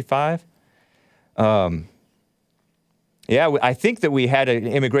 1965? Yeah, I think that we had an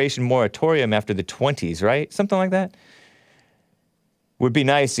immigration moratorium after the 20s, right? Something like that. Would be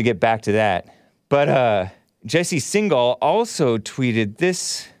nice to get back to that. But Jesse Singal also tweeted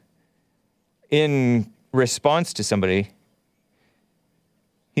this in response to somebody.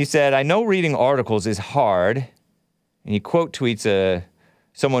 He said, I know reading articles is hard. And he quote tweets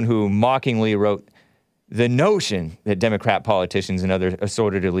someone who mockingly wrote, the notion that Democrat politicians and other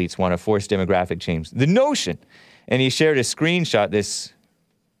assorted elites want to force demographic change. The notion. And he shared a screenshot, this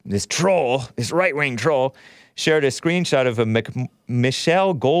troll, this right-wing troll, shared a screenshot of a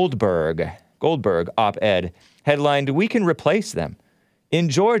Michelle Goldberg op-ed headlined, "We can replace them." In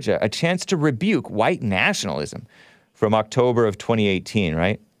Georgia, a chance to rebuke white nationalism, from October of 2018,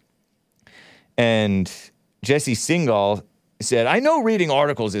 right? And Jesse Singal said, I know reading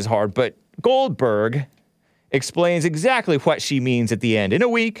articles is hard, but Goldberg explains exactly what she means at the end. In a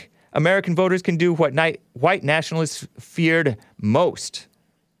week, American voters can do what white nationalists feared most.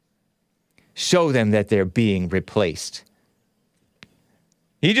 Show them that they're being replaced.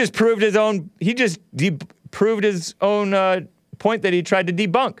 He just proved his own, proved his own point that he tried to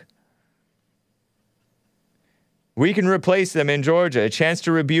debunk. We can replace them in Georgia, a chance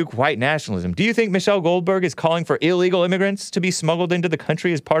to rebuke white nationalism. Do you think Michelle Goldberg is calling for illegal immigrants to be smuggled into the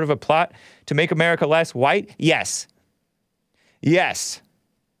country as part of a plot to make America less white? Yes. Yes.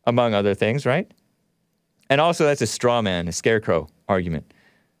 Among other things, right? And also that's a straw man, a scarecrow argument.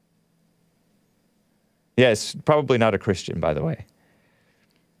 Yes, probably not a Christian, by the way.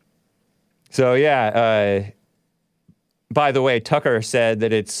 So yeah, by the way, Tucker said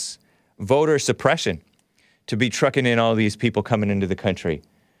that it's voter suppression to be trucking in all these people coming into the country,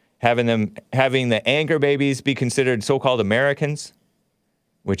 having the anchor babies be considered so-called Americans,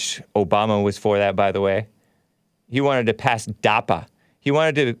 which Obama was for that, by the way. He wanted to pass DAPA. He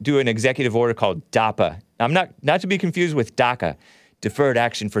wanted to do an executive order called DAPA. I'm not to be confused with DACA, Deferred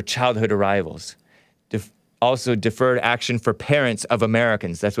Action for Childhood Arrivals. Also Deferred Action for Parents of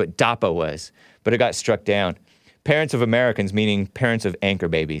Americans. That's what DAPA was, but it got struck down. Parents of Americans, meaning parents of anchor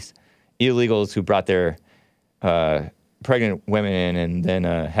babies, illegals who brought their pregnant women in and then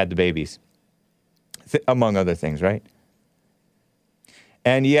had the babies, among other things, right?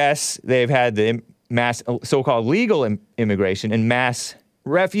 And yes, they've had the mass so-called legal immigration and mass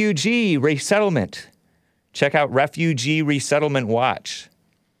refugee resettlement. Check out Refugee Resettlement Watch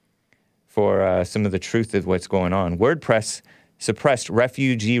for some of the truth of what's going on. WordPress suppressed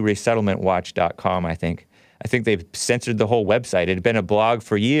refugeeresettlementwatch.com, I think. I think they've censored the whole website. It had been a blog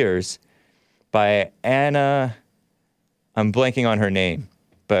for years by Anna, I'm blanking on her name,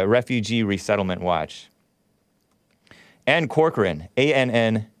 but Refugee Resettlement Watch. Ann Corcoran,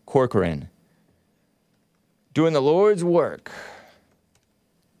 A-N-N Corcoran, doing the Lord's work.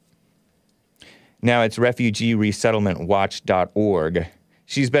 Now it's refugeeresettlementwatch.org.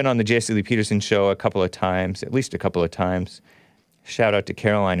 She's been on the Jesse Lee Peterson show a couple of times, at least a couple of times. Shout out to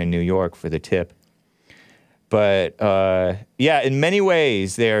Caroline in New York for the tip. But, yeah, in many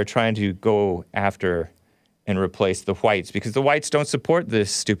ways, they're trying to go after and replace the whites because the whites don't support this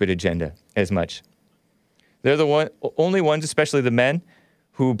stupid agenda as much. They're the only ones, especially the men,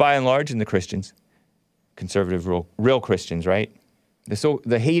 who, by and large, and the Christians, conservative, real Christians, right?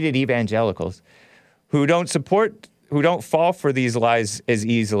 The hated evangelicals, who don't fall for these lies as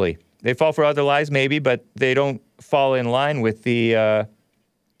easily. They fall for other lies, maybe, but they don't fall in line with the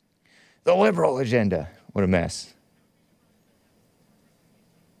liberal agenda. What a mess.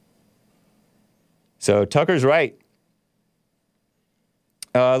 So Tucker's right.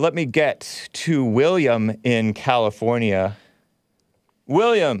 Let me get to William in California.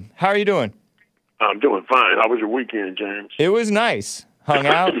 William, how are you doing? I'm doing fine. How was your weekend, James? It was nice. Hung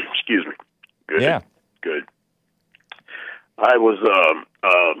out. Excuse me. Good. Yeah. Good. I was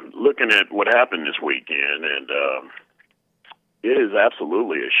looking at what happened this weekend, and it is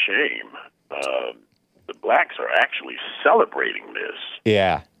absolutely a shame. The blacks are actually celebrating this.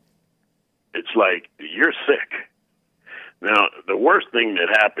 Yeah. It's like, you're sick. Now, the worst thing that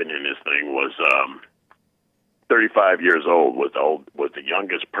happened in this thing was 35 years old was the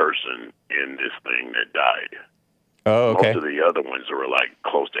youngest person in this thing that died. Oh, okay. Most of the other ones were like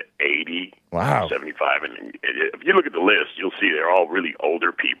close to 80, wow. 75. And if you look at the list, you'll see they're all really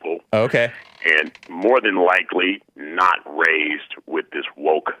older people. Okay. And more than likely not raised with this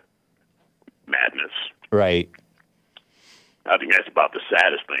woke madness. Right. I think that's about the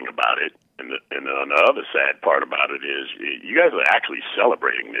saddest thing about it. And the other sad part about it is you guys are actually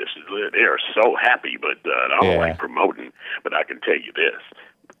celebrating this. They are so happy, but I don't like promoting. But I can tell you this.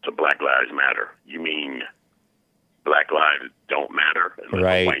 To Black Lives Matter. You mean Black lives don't matter unless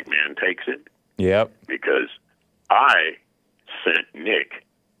a white man takes it? Yep. Because I sent Nick,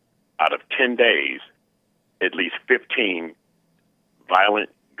 out of 10 days, at least 15 violent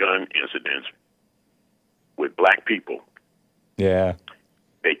gun incidents with black people. Yeah.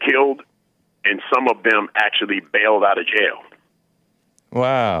 They killed, and some of them actually bailed out of jail.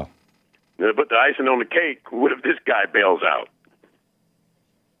 Wow. But the icing on the cake, what if this guy bails out?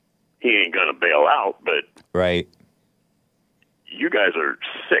 He ain't going to bail out, but Right. you guys are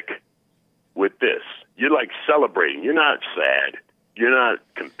sick with this. You're like celebrating. You're not sad. You're not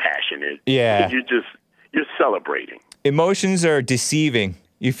compassionate. Yeah. You're celebrating. Emotions are deceiving.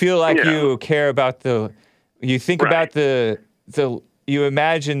 You feel like Yeah. you care about you think about you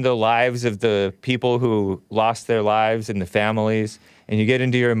imagine the lives of the people who lost their lives and the families, and you get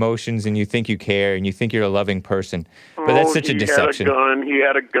into your emotions and you think you care and you think you're a loving person. But that's such a deception. He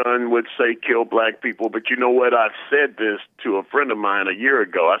had a gun, would say kill black people. But you know what? I said this to a friend of mine a year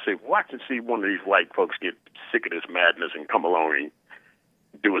ago. I said, watch and see one of these white folks get sick of this madness and come along and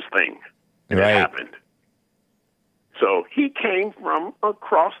do his thing. And Right. it happened. So he came from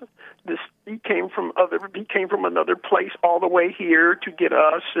across this. He came from another place all the way here to get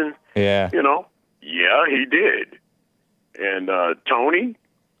us, and Yeah. yeah, he did. And Tony,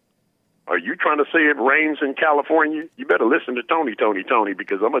 are you trying to say it rains in California? You better listen to Tony,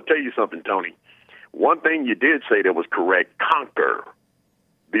 because I'm gonna tell you something, Tony. One thing you did say that was correct: conquer.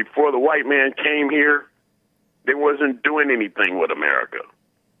 Before the white man came here, they wasn't doing anything with America.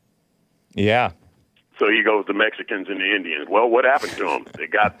 Yeah. So he goes the Mexicans and the Indians. Well, what happened to them? They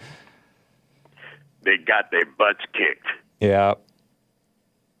got their butts kicked, Yeah.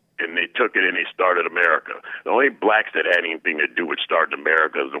 and they took it and they started America. The only blacks that had anything to do with starting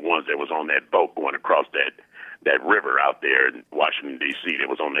America is the ones that was on that boat going across that river out there in Washington, D.C. that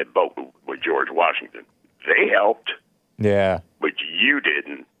was on that boat with George Washington. They helped, Yeah. but you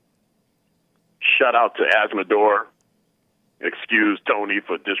didn't. Shout out to Aznavour. Excuse Tony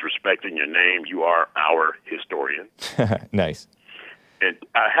for disrespecting your name. You are our historian. Nice. And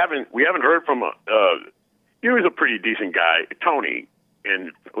we haven't heard from he was a pretty decent guy, Tony.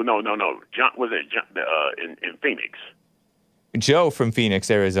 And no, John was it John, in Phoenix? Joe from Phoenix,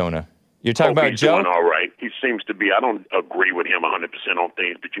 Arizona. You're talking about he's Joe? doing all right. He seems to be. I don't agree with him 100% on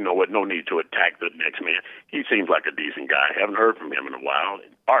things, but you know what? No need to attack the next man. He seems like a decent guy. Haven't heard from him in a while.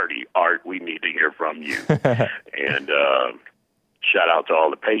 Art, we need to hear from you. And shout out to all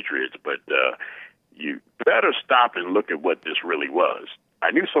the Patriots, but you better stop and look at what this really was.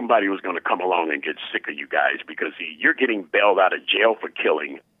 I knew somebody was going to come along and get sick of you guys because you're getting bailed out of jail for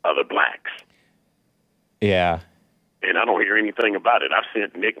killing other blacks. Yeah. And I don't hear anything about it. I've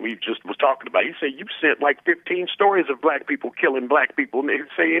sent Nick, we just was talking about it. He said, you've sent like 15 stories of black people killing black people, and they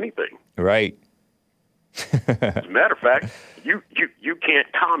didn't say anything. Right. As a matter of fact, you can't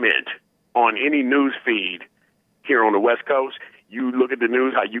comment on any news feed here on the West Coast. You look at the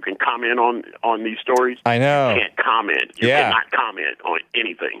news, how you can comment on these stories. I know. You can't comment. You cannot comment on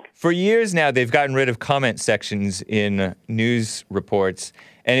anything. For years now, they've gotten rid of comment sections in news reports.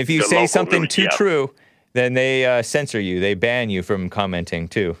 And if you The say local something news, too yeah. true, then they censor you. They ban you from commenting,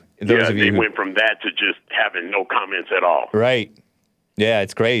 too. Those of you They who- went from that to just having no comments at all. Right. Yeah,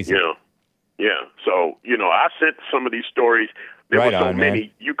 it's crazy. Yeah. So, I sent some of these stories. There Right were so on, man.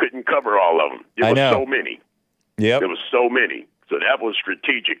 many, you couldn't cover all of them. There I were know. so many. Yep. There was so many. So that was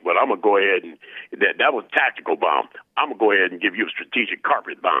strategic, but I'm going to go ahead and, that was tactical bomb. I'm going to go ahead and give you a strategic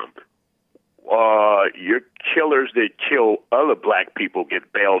carpet bomb. Your killers that kill other black people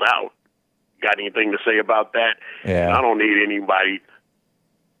get bailed out. Got anything to say about that? Yeah. And I don't need anybody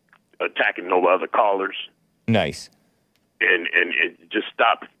attacking no other callers. Nice. And just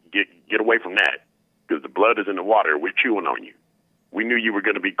stop. Get away from that, because the blood is in the water. We're chewing on you. We knew you were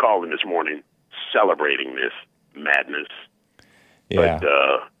going to be calling this morning, celebrating this madness. Yeah. But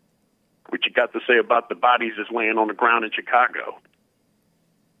what you got to say about the bodies that's laying on the ground in Chicago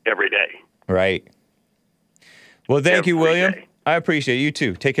every day? Right. Well, thank you, Every William. day. I appreciate you,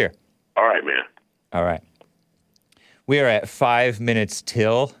 too. Take care. All right, man. All right. We are at 5 minutes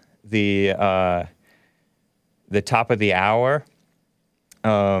till the top of the hour.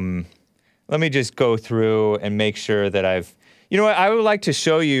 Let me just go through and make sure that you know what? I would like to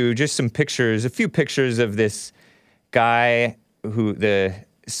show you just some pictures, a few pictures of this guy the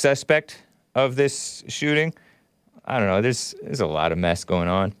suspect of this shooting. I don't know. There's a lot of mess going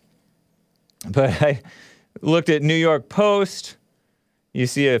on. But I looked at New York Post. You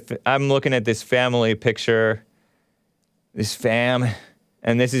see, I'm looking at this family picture, this fam,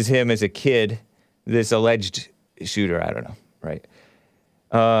 and this is him as a kid, this alleged shooter, I don't know, right?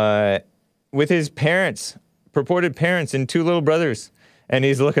 With his parents, purported parents, and 2 little brothers, and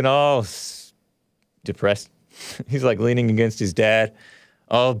he's looking all depressed. He's like leaning against his dad,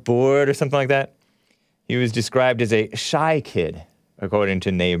 all bored or something like that. He was described as a shy kid, according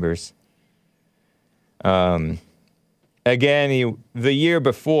to neighbors. Again, the year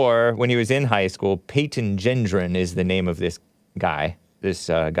before, when he was in high school, Peyton Gendron is the name of this guy, this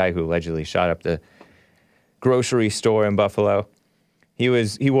guy who allegedly shot up the grocery store in Buffalo. He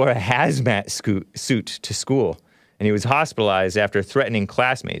wore a hazmat suit to school, and he was hospitalized after threatening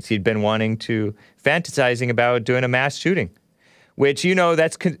classmates. He'd been fantasizing about doing a mass shooting, which,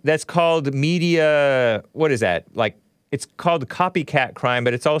 that's called media. What is that? Like, it's called copycat crime,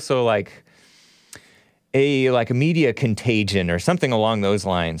 but it's also like a media contagion or something along those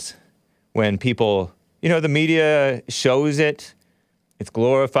lines. When people, the media shows it, it's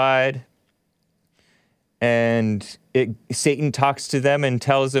glorified, and Satan talks to them and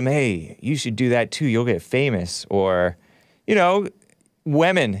tells them, hey, you should do that too, you'll get famous. Or,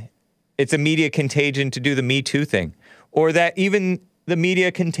 women, it's a media contagion to do the Me Too thing. Or that even the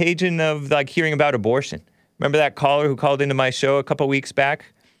media contagion of like hearing about abortion. Remember that caller who called into my show a couple weeks back?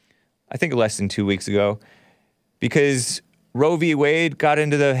 I think less than 2 weeks ago. Because Roe v. Wade got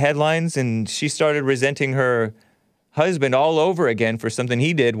into the headlines and she started resenting her husband all over again for something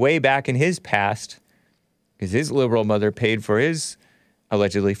he did way back in his past. Because his liberal mother paid for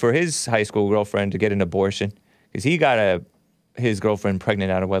allegedly for his high school girlfriend to get an abortion. Because he got his girlfriend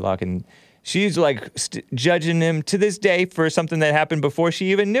pregnant out of wedlock. And she's like judging him to this day for something that happened before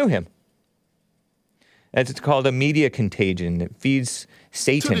she even knew him. That's called a media contagion. It feeds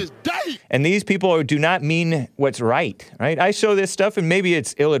Satan. To this day. And these people do not mean what's right? I show this stuff, and maybe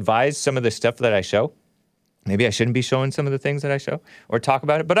it's ill-advised, some of the stuff that I show. Maybe I shouldn't be showing some of the things that I show or talk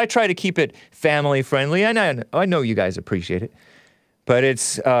about it, but I try to keep it family-friendly. I know you guys appreciate it, but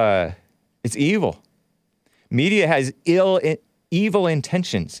it's evil. Media has evil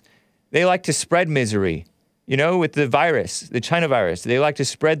intentions. They like to spread misery. With the virus, the China virus, they like to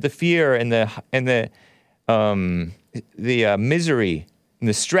spread the fear and the misery and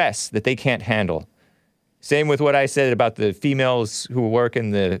the stress that they can't handle. Same with what I said about the females who work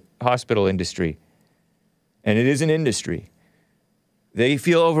in the hospital industry. And it is an industry. They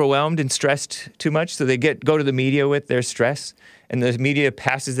feel overwhelmed and stressed too much, so they go to the media with their stress, and the media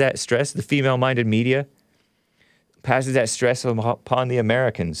passes that stress, the female-minded media, passes that stress upon the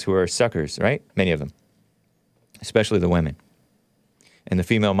Americans who are suckers, right? Many of them, especially the women and the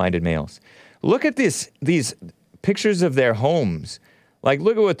female-minded males. Look at these pictures of their homes. Like,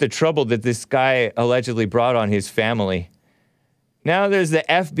 look at what the trouble that this guy allegedly brought on his family. Now there's the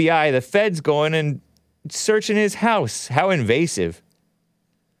FBI, the feds going and searching his house. How invasive.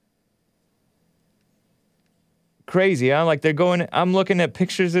 Crazy, huh? Like I'm looking at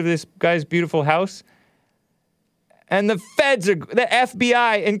pictures of this guy's beautiful house, and the feds the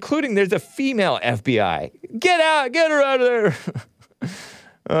FBI, including there's a female FBI. Get her out of there.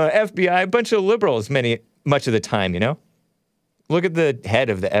 FBI, a bunch of liberals, much of the time, Look at the head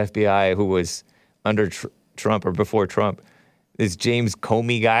of the FBI who was under Trump or before Trump. This James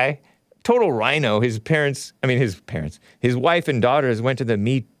Comey guy. Total rhino. His wife and daughters went to the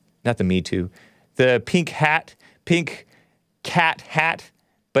pink cat hat,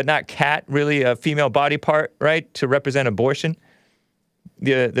 but not cat, really a female body part, right? To represent abortion.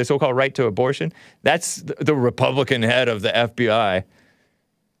 The so-called right to abortion. That's the Republican head of the FBI.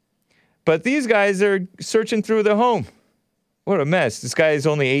 But these guys are searching through the home. What a mess. This guy is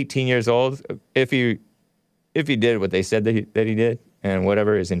only 18 years old. If he did what they said that he did, and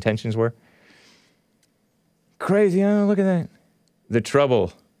whatever his intentions were. Crazy, huh? Look at that. The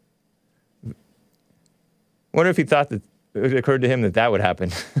trouble. Wonder if he thought that it occurred to him that would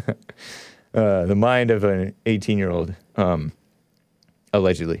happen. The mind of an 18-year-old,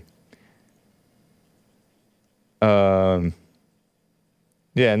 allegedly.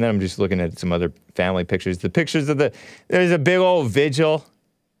 Yeah, and then I'm just looking at some other family pictures. The pictures of there's a big old vigil.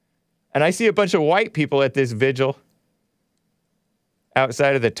 And I see a bunch of white people at this vigil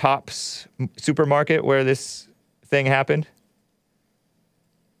outside of the Tops supermarket where this thing happened.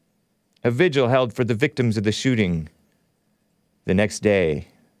 A vigil held for the victims of the shooting the next day,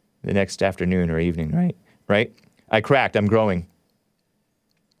 the next afternoon or evening, right? I cracked, I'm growing.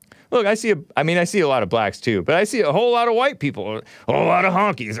 Look, I see a lot of blacks too, but I see a whole lot of white people, a whole lot of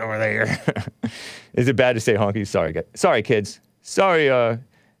honkies over there. Is it bad to say honkies? Sorry, kids. Sorry,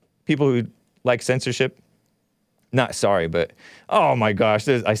 people who like censorship. Not sorry, but oh my gosh,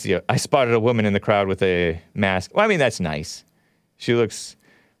 I spotted a woman in the crowd with a mask. Well, that's nice. She looks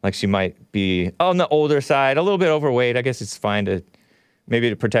like she might be on the older side, a little bit overweight. I guess it's fine maybe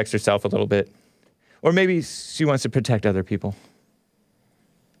it protects herself a little bit. Or maybe she wants to protect other people.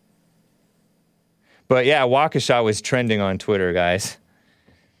 But yeah, Waukesha was trending on Twitter, guys.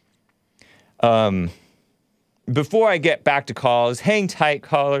 Before I get back to calls, hang tight,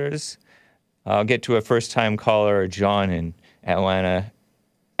 callers. I'll get to a first-time caller, John in Atlanta,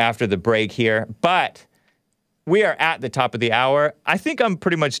 after the break here. But we are at the top of the hour. I think I'm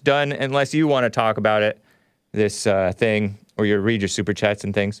pretty much done unless you want to talk about it, this thing, or you read your super chats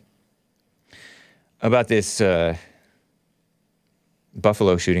and things. About this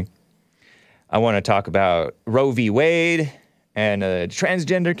Buffalo shooting. I want to talk about Roe v. Wade and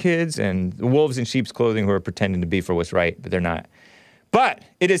transgender kids and wolves in sheep's clothing who are pretending to be for what's right, but they're not. But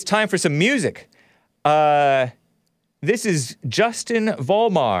it is time for some music. This is Justin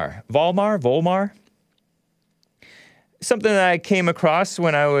Volmar. Volmar? Something that I came across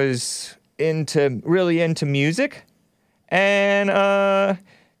when I was really into music. And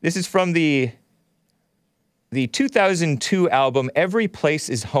this is from the 2002 album, Every Place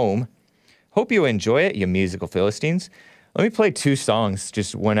Is Home. Hope you enjoy it, you musical Philistines. Let me play two songs,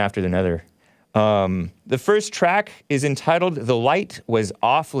 just one after another. The first track is entitled The Light Was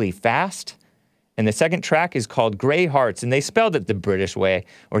Awfully Fast. And the second track is called Grey Hearts. And they spelled it the British way,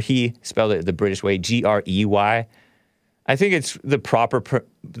 or he spelled it the British way, Grey. I think it's the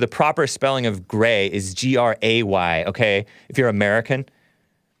proper spelling of gray is Gray, okay, if you're American.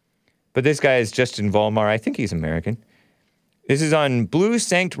 But this guy is Justin Volmar. I think he's American. This is on Blue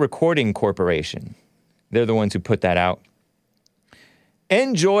Sanct Recording Corporation. They're the ones who put that out.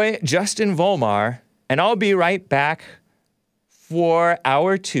 Enjoy Justin Volmar, and I'll be right back for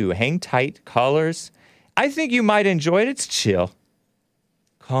hour 2. Hang tight, callers. I think you might enjoy it. It's chill.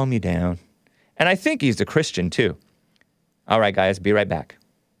 Calm you down. And I think he's a Christian, too. All right, guys, be right back.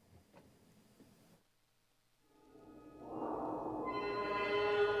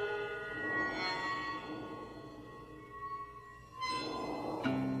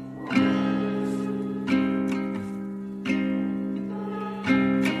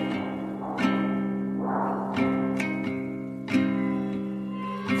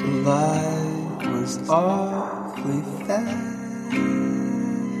 The light was awfully fast.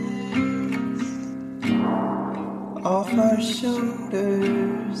 Off our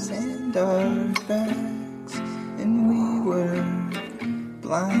shoulders and our backs, and we were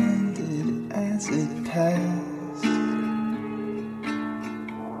blinded as it passed.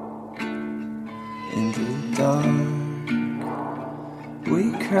 In the dark,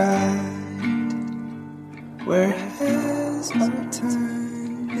 we cried, where has our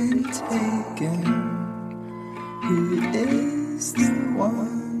time been taken? Who is the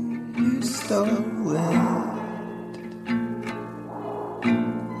one who stole it?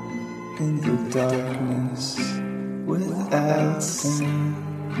 In the darkness, without sin,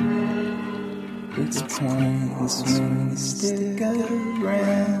 it's pointless when we stick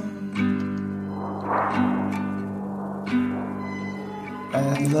around.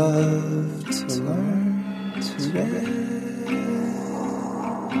 I'd love to learn to rest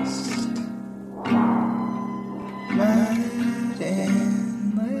my head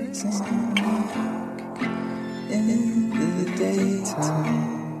and legs and neck in the daytime.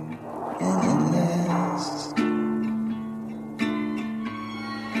 In the nest,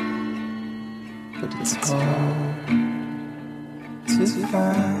 but it's hard to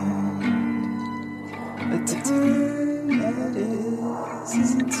find a time that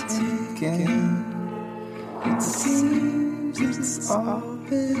isn't taken. It seems it's all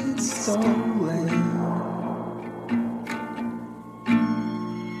been stolen.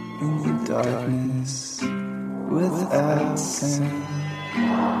 In the darkness, without sound,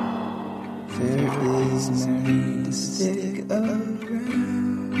 there is no need to stick around,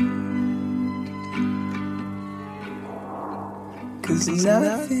 'cause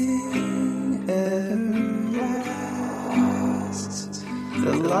nothing ever lasts.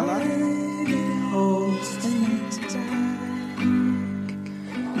 The light holds things back.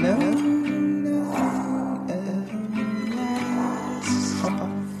 No, nothing ever lasts.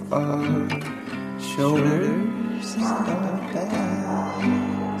 Off our shoulders and our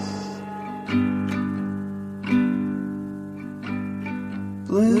backs.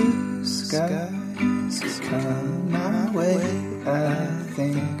 Blue skies come my way. I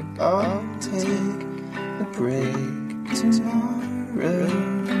think I'll take a break tomorrow.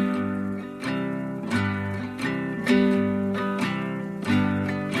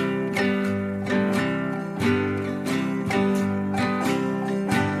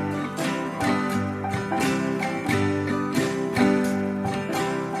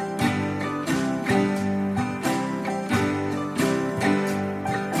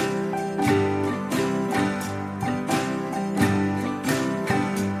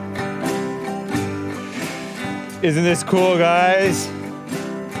 Isn't this cool, guys?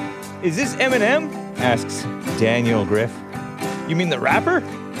 Is this Eminem? Asks Daniel Griff. You mean the rapper?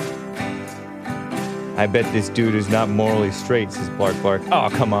 I bet this dude is not morally straight, says Blark Blark. Oh,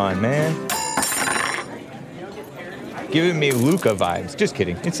 come on, man. Giving me Luca vibes. Just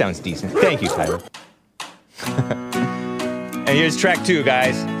kidding. It sounds decent. Thank you, Tyler. And here's track 2,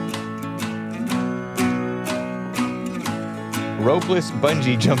 guys. Ropeless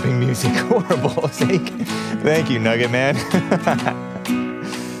bungee jumping music. Horrible. Thank you, Nugget Man.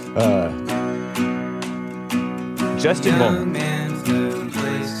 Justin Bowman. Man flew a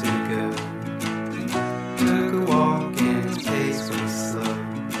place to go. Took a walk and his pace was slow.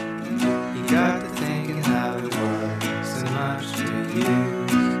 He got to thinking how it was so much to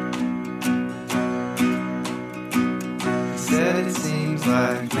use. He said it seems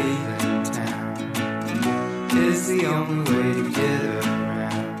like leaving town is the only way to get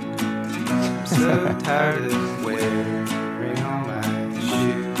around. I'm so tired of wearing all my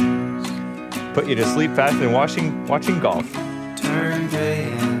shoes. Put you to sleep faster than watching golf. Turn gray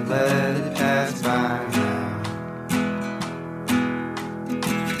and let it pass by now.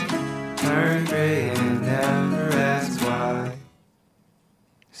 Turn gray and never ask why.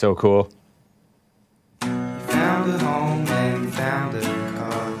 So cool. Found a home and found a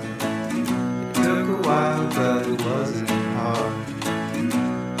car. It took a while, but it wasn't hard.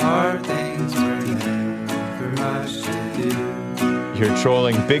 Hard things were never much to do. You're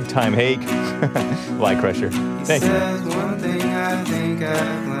trolling big time, Hake. Lie Crusher. He Thank you. says one thing I think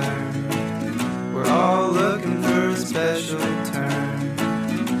I've learned. We're all looking for a special turn.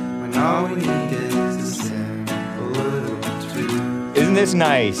 When all we need is a simple little truth. Isn't this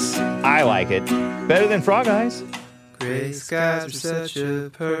nice? I like it. Better than Frog Eyes. Gray skies are such a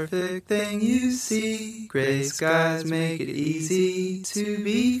perfect thing you see. Gray skies make it easy to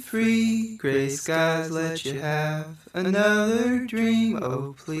be free. Gray skies let you have another dream.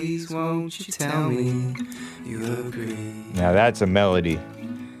 Oh, please won't you tell me you agree? Now that's a melody.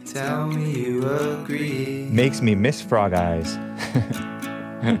 Tell me you agree. Makes me miss Frog Eyes.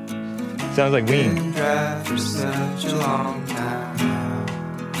 Sounds like Ween. Been dry for such a long time now.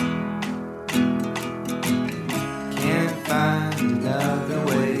 Can't find another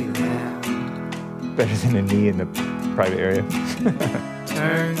way around. Better than a knee in the private area.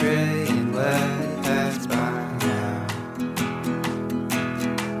 Turn gray and let it pass by now.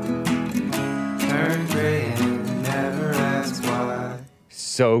 Turn gray and never ask why.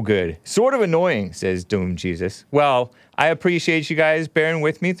 So good. Sort of annoying, says Doom Jesus. Well, I appreciate you guys bearing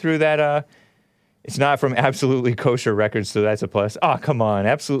with me through that. It's not from Absolutely Kosher Records, so that's a plus. Oh, come on.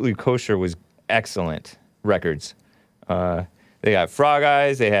 Absolutely Kosher was excellent records. They got Frog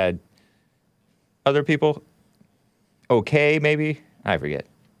Eyes. They had other people. Okay, maybe. I forget.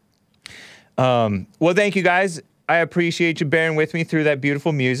 Well, thank you guys. I appreciate you bearing with me through that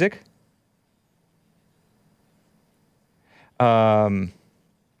beautiful music.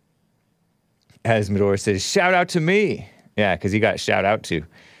 As Medora says, shout out to me. Yeah, because he got shout out to.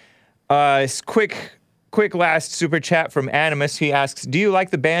 Quick last super chat from Animus. He asks, do you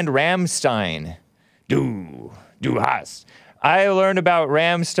like the band Rammstein? Du hast. I learned about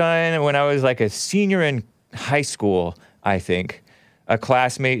Rammstein when I was like a senior in high school, I think. A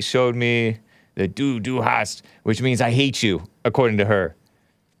classmate showed me the du hast, which means I hate you, according to her.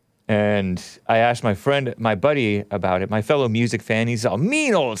 And I asked my friend, my buddy, about it, my fellow music fan. He's a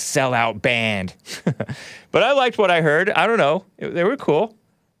mean old sellout band. But I liked what I heard. I don't know. They were cool,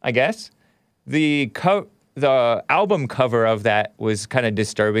 I guess. The album cover of that was kind of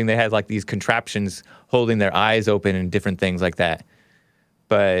disturbing. They had like these contraptions holding their eyes open and different things like that.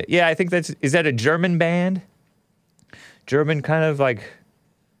 But yeah, I think is that a German band? German kind of like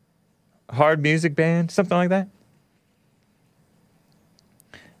hard music band, something like that.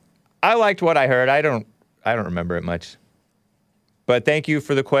 I liked what I heard. I don't remember it much. But thank you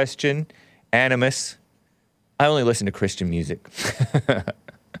for the question, Animus. I only listen to Christian music.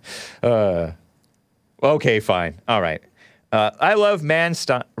 Okay, fine. All right. I love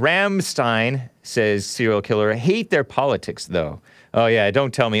Rammstein, says Serial Killer. I hate their politics, though. Oh, yeah,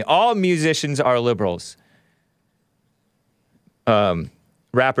 don't tell me. All musicians are liberals.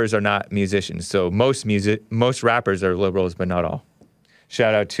 Rappers are not musicians, so most rappers are liberals, but not all.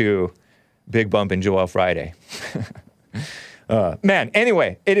 Shout out to Big Bump and Joel Friday. Man,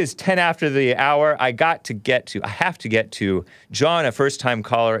 anyway, it is 10 after the hour. I have to get to John, a first-time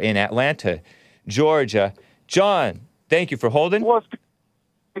caller in Atlanta, Georgia. John, thank you for holding.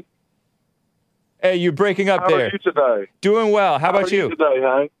 Hey, you're breaking up there. How are you today? Doing well. How about you? Today,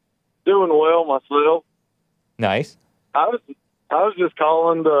 Hank? Doing well myself. Nice. I was just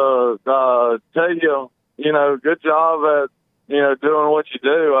calling to tell you, good job at doing what you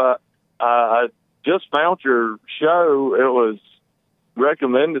do. I just found your show. It was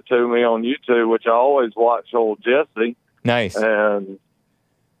recommended to me on YouTube, which I always watch old Jesse. Nice. And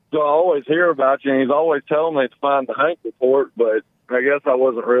I always hear about you, and he's always telling me to find the Hank Report, but I guess I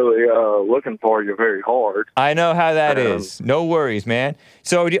wasn't really looking for you very hard. I know how that is. No worries, man.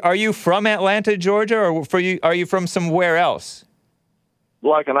 So are you from Atlanta, Georgia, or are you from somewhere else?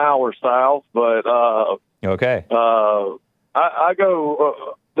 Like an hour south, but Okay. I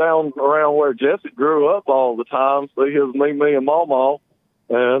go down around where Jesse grew up all the time. See his me, and Mama,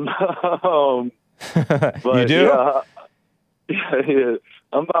 and but you do? Yeah,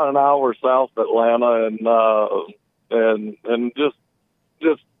 I'm about an hour south of Atlanta, and just.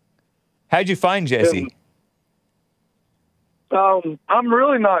 How'd you find Jesse? I'm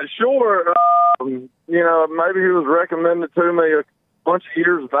really not sure. Maybe he was recommended to me a bunch of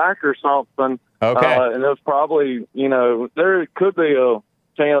years back or something. Okay. And it was probably, there could be a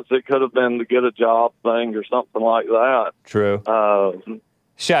chance it could have been to get a job thing or something like that. True.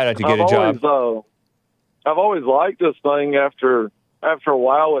 Shout out to get a job. I've always liked this thing. After a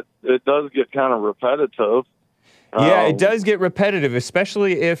while, it does get kind of repetitive. Yeah, it does get repetitive,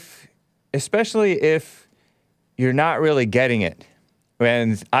 especially if you're not really getting it.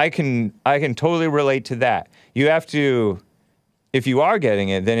 And I can totally relate to that. You have to, if you are getting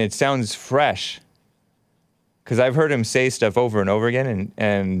it, then it sounds fresh. Because I've heard him say stuff over and over again,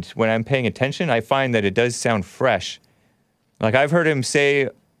 and when I'm paying attention, I find that it does sound fresh. Like I've heard him say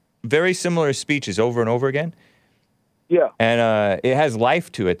very similar speeches over and over again. Yeah. And it has life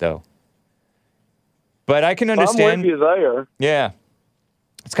to it, though. But I can understand. I'm with you there. Yeah.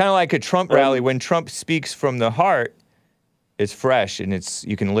 It's kind of like a Trump rally. When Trump speaks from the heart, it's fresh, and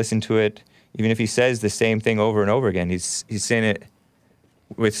you can listen to it. Even if he says the same thing over and over again, he's saying it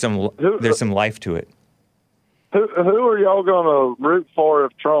with there's some life to it. Who are y'all going to root for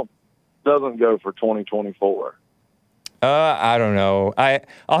if Trump doesn't go for 2024? I don't know.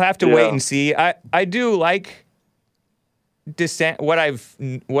 I'll have to wait and see. I do like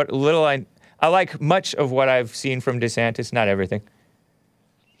I like much of what I've seen from DeSantis, not everything.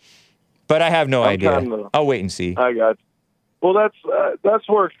 But I have no idea. I'll wait and see. I got you. Well, that's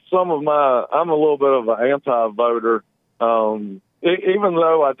where I'm a little bit of an anti-voter. Even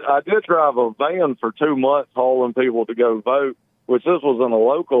though I did drive a van for 2 months hauling people to go vote, which this was in a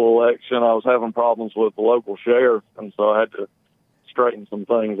local election. I was having problems with the local sheriff, and so I had to straighten some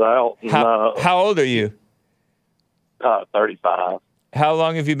things out. And, how old are you? 35. How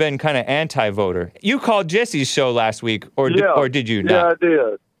long have you been kind of anti-voter? You called Jesse's show last week, or did you not?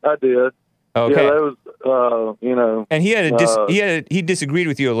 Yeah, I did. Okay. Yeah, that was, And he disagreed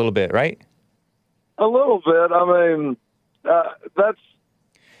with you a little bit, right? A little bit. I mean, that's.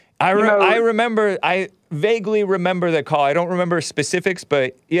 I vaguely remember the call. I don't remember specifics,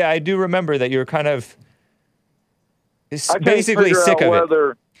 but yeah, I do remember that you were kind of basically sick of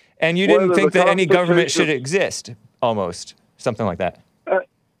it. And you didn't think that any government should exist, almost. Something like that.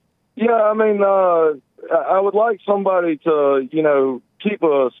 Yeah, I mean, I would like somebody to, keep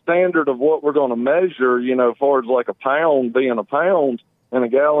a standard of what we're going to measure, as far as like a pound being a pound and a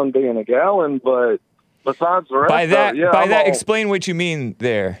gallon being a gallon. But besides the rest by that, explain what you mean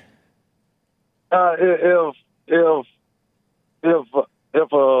there. If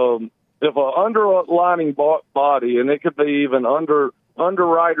a underlining body, and it could be even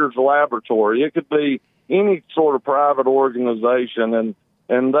Underwriters Laboratory, it could be any sort of private organization,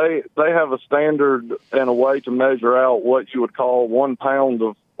 and they have a standard and a way to measure out what you would call 1 pound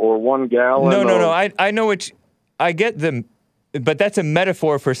or 1 gallon. No. I know I get them, but that's a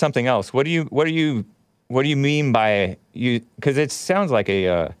metaphor for something else. What do you mean by you? Because it sounds like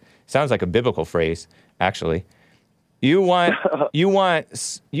a biblical phrase, actually. You want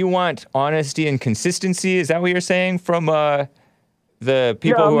honesty and consistency. Is that what you're saying from the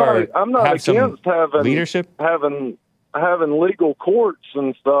people I'm not against having leadership, having legal courts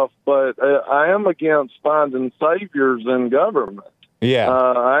and stuff, but I am against finding saviors in government. Yeah,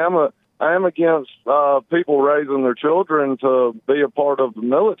 I am against people raising their children to be a part of the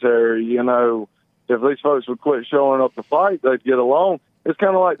military. If these folks would quit showing up to fight, they'd get along. It's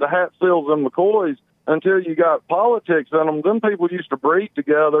kind of like the Hatfields and McCoys. Until you got politics in them, them people used to breed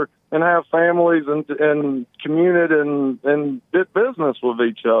together and have families and commune and did business with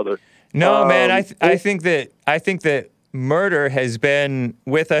each other. No, man, I think that murder has been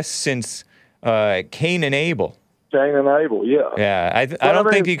with us since Cain and Abel. Cain and Abel, yeah. Yeah, I don't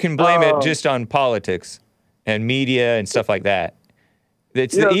think you can blame it just on politics and media and stuff like that.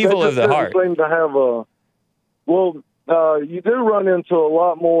 It's the evil of the heart. Seem to have you do run into a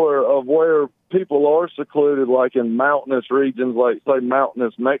lot more of where people are secluded, like in mountainous regions, like, say,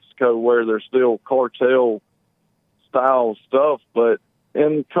 mountainous Mexico, where there's still cartel-style stuff. But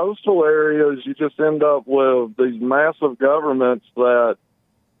in coastal areas, you just end up with these massive governments that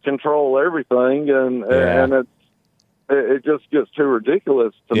control everything, and it just gets too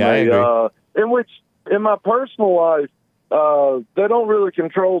ridiculous to me. I agree. In my personal life, they don't really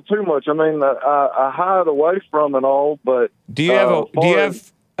control too much. I mean, I hide away from it all, but do you have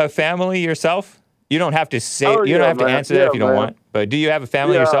a family yourself? You don't have to say. You don't have to answer that if you don't want. But do you have a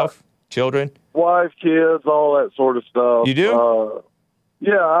family yourself? Children? Wife, kids, all that sort of stuff. You do?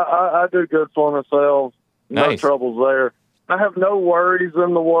 Yeah, I do good for myself. No Nice. troubles there. I have no worries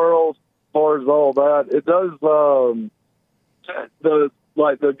in the world as far as all that. It does the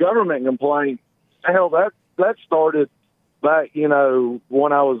government complaint. Hell, that started back, when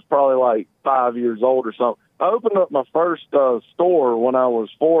I was probably like 5 years old or something. I opened up my first store when I was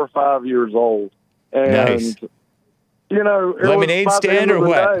 4 or 5 years old, and Nice. Lemonade stand or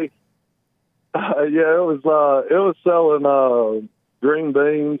what? Day, it was selling green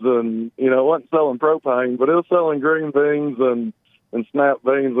beans, and it wasn't selling propane, but it was selling green beans and snap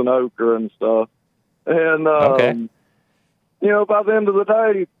beans and okra and stuff. And Okay. by the end of the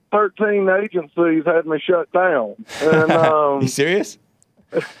day, 13 agencies had me shut down. And You serious?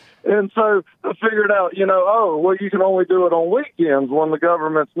 and so I figured out, you can only do it on weekends when the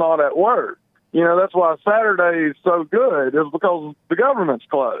government's not at work. That's why Saturday is so good, is because the government's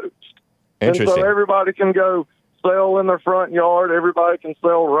closed. And Interesting. so everybody can go sell in their front yard. Everybody can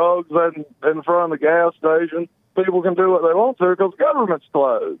sell rugs in front of the gas station. People can do what they want to because the government's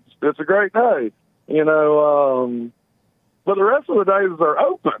closed. It's a great day, but the rest of the days are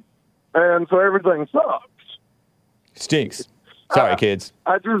open, and so everything sucks. Stinks. Sorry, kids.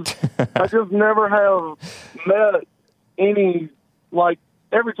 I just never have met any, like,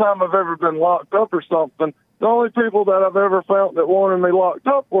 every time I've ever been locked up or something, the only people that I've ever found that wanted me locked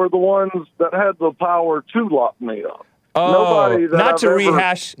up were the ones that had the power to lock me up. Oh, Nobody that not I've to ever-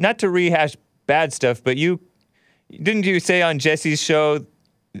 rehash bad stuff, but didn't you say on Jesse's show?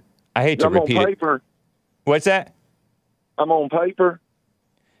 I hate to I'm on repeat it. paper. What's that? I'm on paper.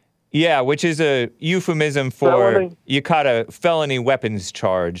 Yeah, which is a euphemism for Felony? you caught a felony weapons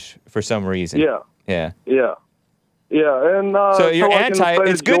charge for some reason. Yeah. Yeah. Yeah. Yeah. And So you're like in the state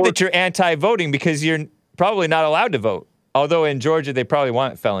it's of good Georgia- that you're anti-voting because you're probably not allowed to vote. Although in Georgia they probably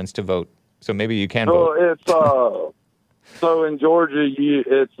want felons to vote, so maybe you can Well, vote. it's so in Georgia,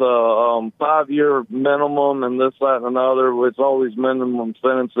 it's a 5-year minimum and this, that, and another. With all these minimum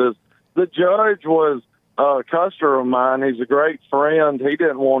sentences. The judge was a customer of mine. He's a great friend. He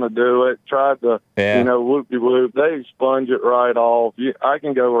didn't want to do it. Tried to, whoop-de-whoop. They expunge it right off. I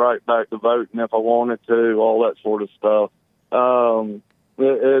can go right back to voting if I wanted to. All that sort of stuff.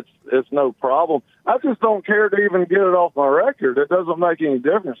 It's no problem. I just don't care to even get it off my record. It doesn't make any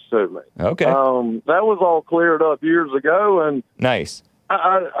difference to me. Okay. That was all cleared up years ago, and Nice.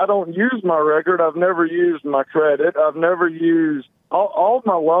 I don't use my record. I've never used my credit. I've never used all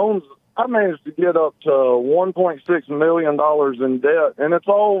my loans. I managed to get up to $1.6 million in debt, and it's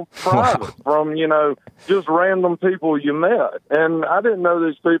all private from, just random people you met. And I didn't know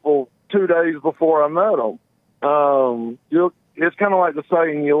these people 2 days before I met them. It's kind of like the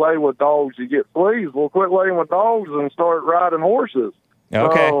saying, you lay with dogs, you get fleas. Well, quit laying with dogs and start riding horses.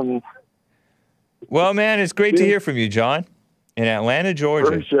 Okay. Well, man, it's great to hear from you, John, in Atlanta, Georgia.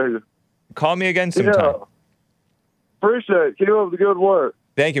 Appreciate it. Call me again sometime. Yeah. Appreciate it. Keep up the good work.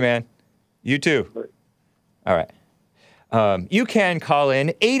 Thank you, man. You too. All right. You can call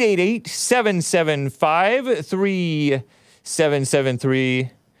in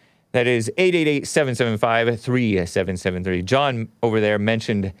 888-775-3773. That is 888-775-3773. John over there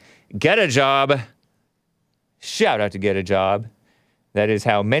mentioned Get a Job. Shout out to Get a Job. That is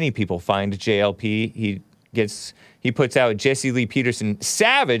how many people find JLP. He puts out Jesse Lee Peterson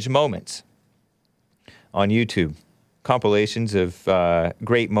savage moments on YouTube. Compilations of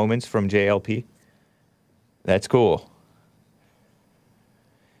great moments from JLP. That's cool.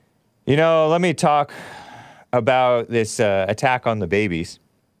 Let me talk about this attack on the babies.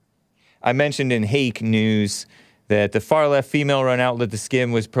 I mentioned in Hake News that the far-left female-run outlet The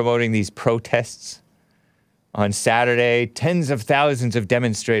Skim was promoting these protests on Saturday. Tens of thousands of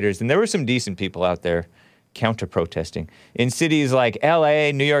demonstrators, and there were some decent people out there counter-protesting. In cities like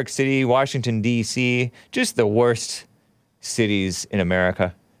L.A., New York City, Washington, D.C., just the worst cities in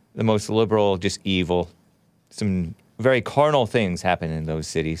America. The most liberal, just evil. Some very carnal things happen in those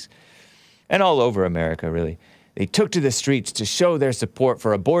cities. And all over America, really. They took to the streets to show their support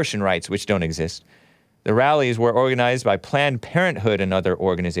for abortion rights, which don't exist. The rallies were organized by Planned Parenthood and other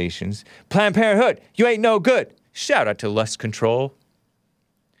organizations. Planned Parenthood, you ain't no good. Shout out to Lust Control,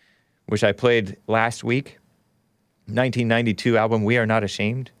 which I played last week. 1992 album, We Are Not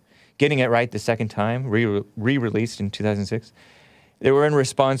Ashamed. Getting It Right the second time, re-released in 2006. They were in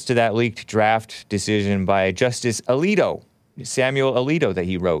response to that leaked draft decision by Justice Alito, Samuel Alito, that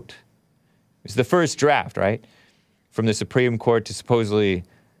he wrote. It's the first draft, right? From the Supreme Court to supposedly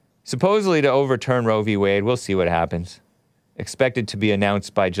to overturn Roe v. Wade. We'll see what happens. Expected to be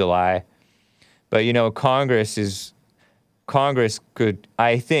announced by July. But, you know, Congress could,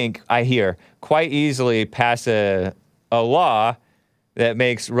 I hear, quite easily pass a law that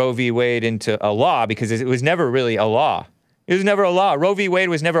makes Roe v. Wade into a law, because it was never really a law. It was never a law. Roe v. Wade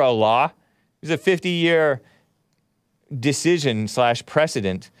was never a law. It was a 50-year decision /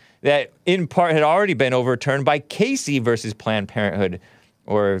 precedent that in part had already been overturned by Casey versus Planned Parenthood,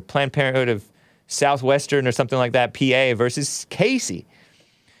 or Planned Parenthood of Southwestern or something like that, PA versus Casey,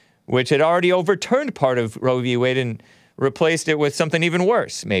 which had already overturned part of Roe v. Wade and replaced it with something even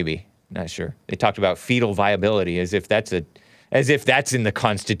worse, maybe. Not sure. They talked about fetal viability as if that's in the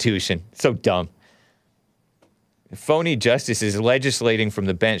Constitution. So dumb. Phony justices legislating from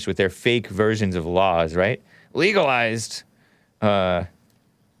the bench with their fake versions of laws, right? Legalized killing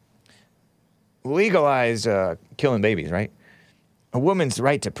babies, right? A woman's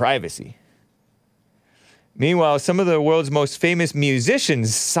right to privacy. Meanwhile, some of the world's most famous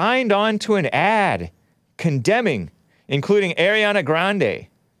musicians signed on to an ad condemning, including Ariana Grande,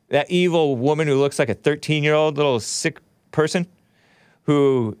 that evil woman who looks like a 13-year-old little sick person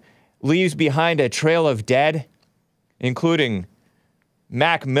who leaves behind a trail of dead, including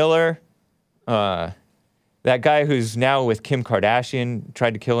Mac Miller, that guy who's now with Kim Kardashian,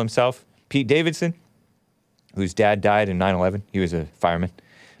 tried to kill himself, Pete Davidson, whose dad died in 9/11. He was a fireman.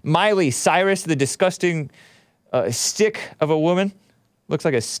 Miley Cyrus, the disgusting stick of a woman, looks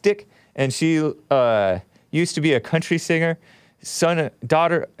like a stick, and she used to be a country singer,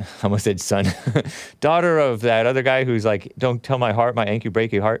 daughter of that other guy who's like, don't tell my heart, my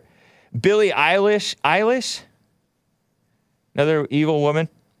breaky heart. Billie Eilish, another evil woman.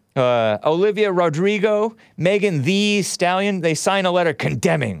 Olivia Rodrigo, Megan Thee Stallion, they sign a letter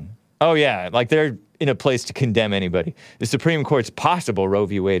condemning. Oh yeah, like they're in a place to condemn anybody. The Supreme Court's possible Roe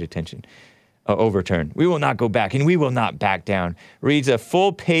v. Wade overturn. We will not go back, and we will not back down. Reads a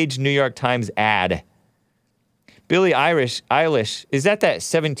full-page New York Times ad. Billie Eilish, is that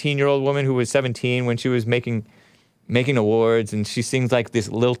 17-year-old woman who was 17 when she was making awards, and she sings like this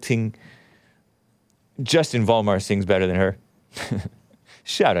lilting. Justin Vollmer sings better than her.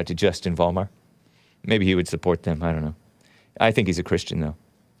 Shout out to Justin Vollmer. Maybe he would support them. I don't know. I think he's a Christian, though.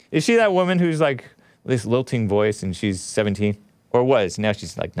 Is she that woman who's like this lilting voice and she's 17? Or was. Now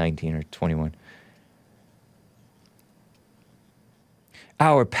she's like 19 or 21.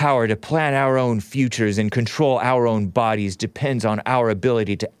 Our power to plan our own futures and control our own bodies depends on our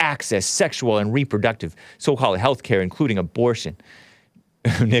ability to access sexual and reproductive so-called health care, including abortion.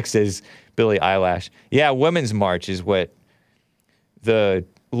 Nick says, Billie Eilish. Yeah, Women's March is what the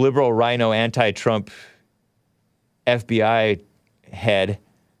liberal rhino anti-Trump FBI head,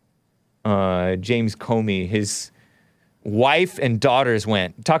 James Comey, his wife and daughters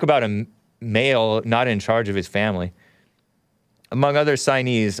went. Talk about a male not in charge of his family. Among other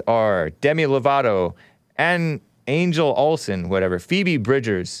signees are Demi Lovato and Angel Olsen, whatever, Phoebe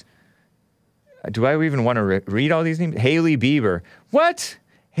Bridgers. Do I even want to read all these names? Hailey Bieber. What?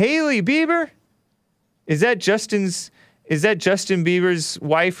 Hailey Bieber? Is that Justin Bieber's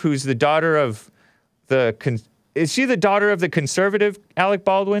wife, who's the daughter of is she the daughter of the conservative Alec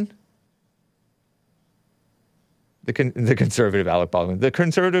Baldwin? The conservative Alec Baldwin. The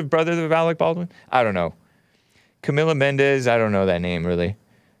conservative brother of Alec Baldwin? I don't know. Camila Mendez, I don't know that name really.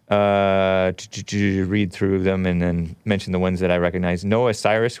 Read through them and then mention the ones that I recognize. Noah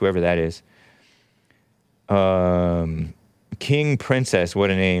Cyrus, whoever that is. King Princess, what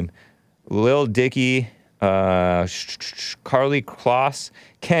a name. Lil Dicky, Carly Kloss,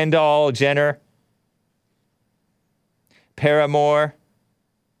 Kendall Jenner, Paramore,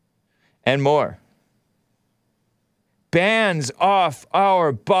 and more. Bands off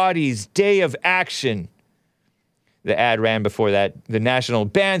our bodies, day of action. The ad ran before that. The national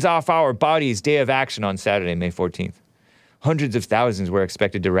Bands Off Our Bodies Day of Action on Saturday, May 14th. Hundreds of thousands were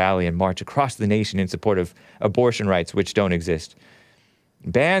expected to rally and march across the nation in support of abortion rights, which don't exist.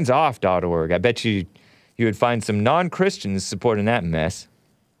 Bandsoff.org. I bet you would find some non-Christians supporting that mess.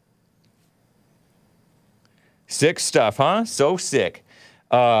 Sick stuff, huh? So sick.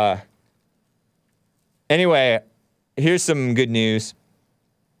 Anyway, here's some good news.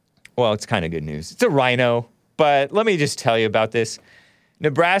 Well, it's kind of good news. It's a rhino. But let me just tell you about this.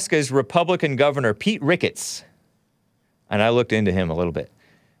 Nebraska's Republican Governor Pete Ricketts, and I looked into him a little bit,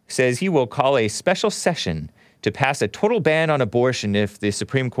 says he will call a special session to pass a total ban on abortion if the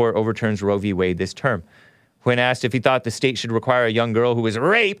Supreme Court overturns Roe v. Wade this term. When asked if he thought the state should require a young girl who was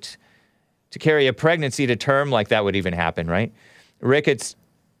raped to carry a pregnancy to term, like that would even happen, right? Ricketts,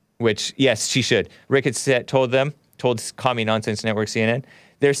 which, yes, she should. Ricketts told Commie Nonsense Network CNN,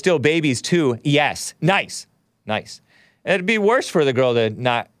 they're still babies too. Yes. Nice. And it'd be worse for the girl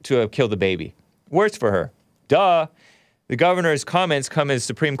to have killed the baby. Worse for her. Duh. The governor's comments come as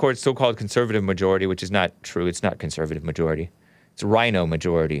Supreme Court's so-called conservative majority, which is not true. It's not conservative majority. It's rhino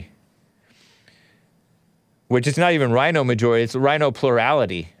majority. Which is not even rhino majority. It's rhino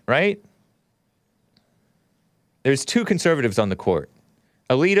plurality, right? There's two conservatives on the court.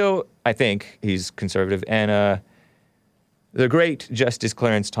 Alito, I think he's conservative, and the great Justice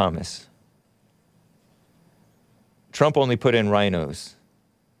Clarence Thomas. Trump only put in rhinos.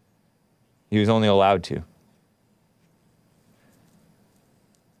 He was only allowed to.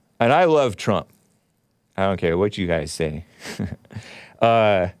 And I love Trump. I don't care what you guys say.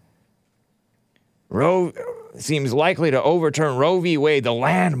 Roe seems likely to overturn Roe v. Wade, the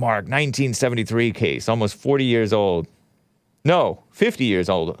landmark 1973 case, almost 40 years old. No, 50 years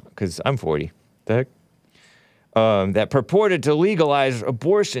old, because I'm 40. The heck? That purported to legalize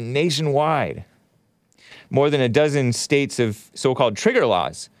abortion nationwide. More than a dozen states of so-called trigger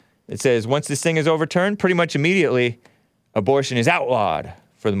laws. It says once this thing is overturned, pretty much immediately, abortion is outlawed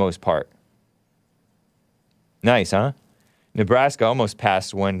for the most part. Nice, huh? Nebraska almost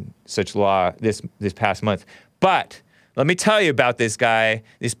passed one such law this past month. But let me tell you about this guy,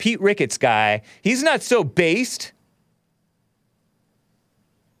 this Pete Ricketts guy. He's not so based.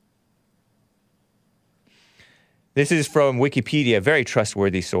 This is from Wikipedia, a very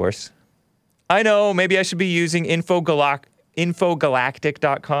trustworthy source. I know, maybe I should be using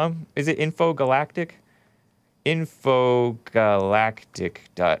infogalactic.com. Is it infogalactic?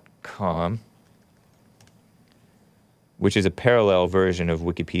 Infogalactic.com, which is a parallel version of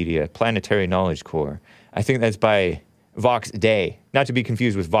Wikipedia, Planetary Knowledge Core. I think that's by Vox Day, not to be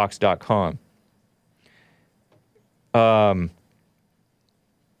confused with Vox.com.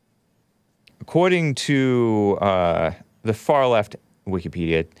 According to the far left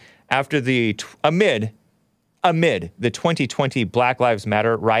Wikipedia, after amid the 2020 Black Lives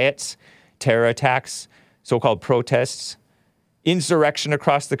Matter riots, terror attacks, so-called protests, insurrection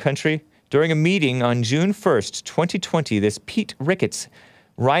across the country, during a meeting on June 1st, 2020, this Pete Ricketts,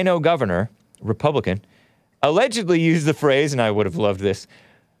 rhino governor, Republican, allegedly used the phrase, and I would have loved this,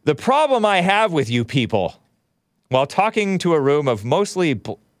 the problem I have with you people, while talking to a room of mostly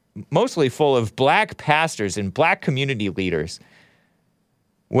full of black pastors and black community leaders,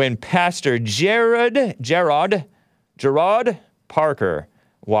 when Pastor Gerard Parker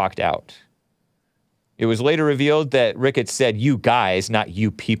walked out. It was later revealed that Ricketts said, you guys, not you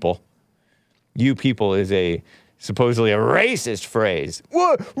people. You people is supposedly a racist phrase.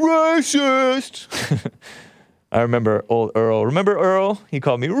 What? Racist! I remember old Earl. Remember Earl? He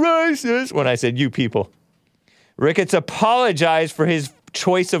called me racist when I said you people. Ricketts apologized for his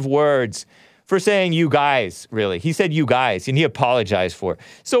choice of words, for saying you guys, really. He said you guys, and he apologized for it.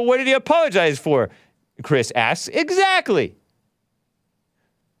 So what did he apologize for? Chris asks. Exactly.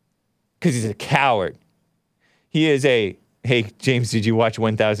 Because he's a coward. He is hey, James, did you watch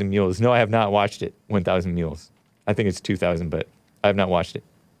 1,000 Mules? No, I have not watched it, 1,000 Mules. I think it's 2,000, but I have not watched it.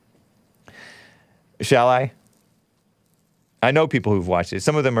 Shall I? I know people who've watched it.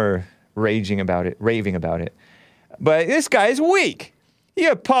 Some of them are raving about it. But this guy's weak. He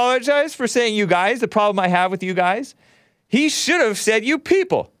apologized for saying you guys, the problem I have with you guys. He should have said you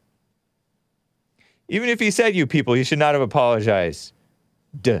people. Even if he said you people, he should not have apologized.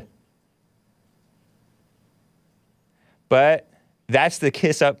 Duh. But that's the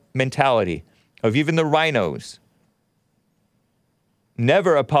kiss-up mentality of even the rhinos.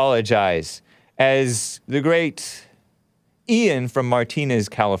 Never apologize. As the great Ian from Martinez,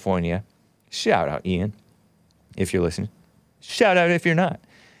 California, shout out Ian, if you're listening. Shout out if you're not.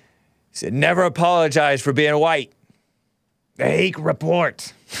 He said, never apologize for being white. The Hake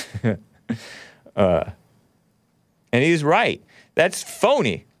Report. And he's right. That's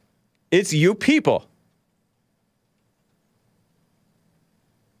phony. It's you people.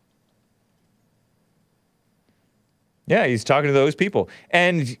 Yeah, he's talking to those people.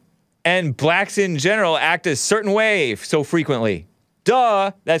 And blacks in general act a certain way so frequently.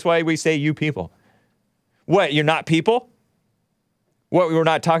 Duh. That's why we say you people. What, you're not people? What, we were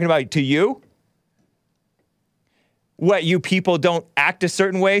not talking about to you? What, you people don't act a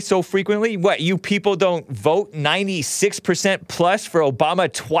certain way so frequently? What, you people don't vote 96% plus for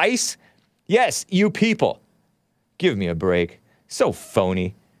Obama twice? Yes, you people. Give me a break. So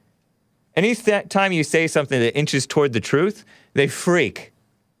phony. Any time you say something that inches toward the truth, they freak.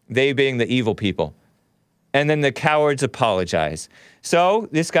 They being the evil people. And then the cowards apologize. So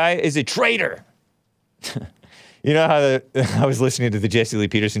this guy is a traitor. You know how I was listening to the Jesse Lee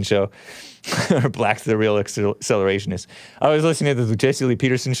Peterson show, or Black's the Real Accelerationist. I was listening to the Jesse Lee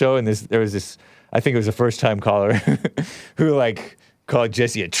Peterson show, and there was this, I think it was a first-time caller, who like called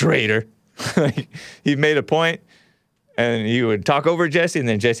Jesse a traitor. He made a point, and he would talk over Jesse, and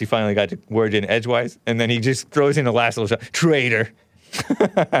then Jesse finally got the word in edgewise, and then he just throws in the last little shot, traitor.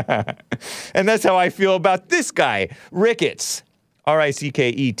 And that's how I feel about this guy, Ricketts,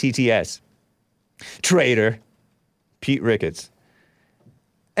 Ricketts, traitor, Pete Ricketts.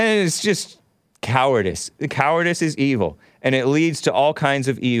 And it's just cowardice. The cowardice is evil, and it leads to all kinds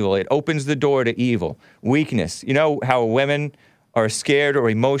of evil. It opens the door to evil, weakness. You know how women are scared or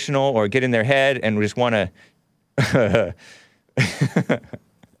emotional or get in their head and just want to...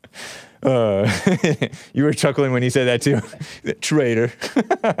 You were chuckling when he said that too. Traitor.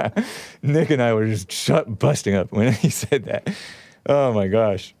 Nick and I were just busting up when he said that. Oh my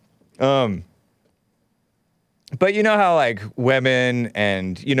gosh. But you know how like women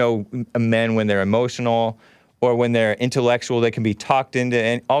and, you know, men, when they're emotional or when they're intellectual, they can be talked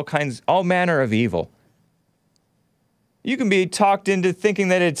into all manner of evil. You can be talked into thinking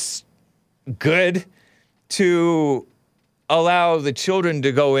that it's good to allow the children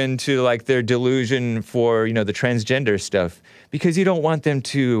to go into like their delusion for, you know, the transgender stuff because you don't want them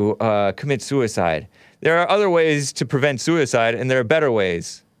to commit suicide. There are other ways to prevent suicide, and there are better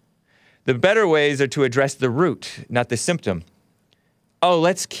ways. The better ways are to address the root, not the symptom. Oh,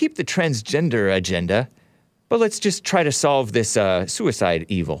 let's keep the transgender agenda, but let's just try to solve this suicide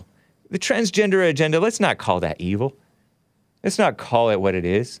evil. The transgender agenda, let's not call that evil. Let's not call it what it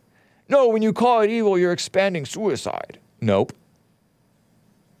is. No, when you call it evil, you're expanding suicide. Nope.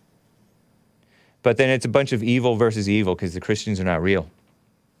 But then it's a bunch of evil versus evil because the Christians are not real.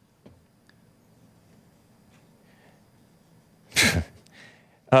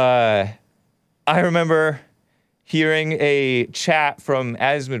 I remember hearing a chat from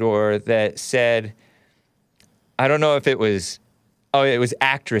Asmodor that said, I don't know if it was, it was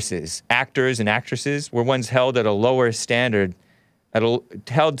actresses. Actors and actresses were once held at a lower standard,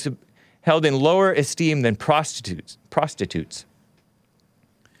 held in lower esteem than prostitutes.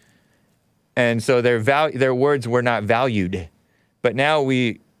 And so their words were not valued. But now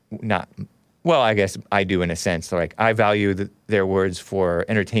I guess I do in a sense. Like I value their words for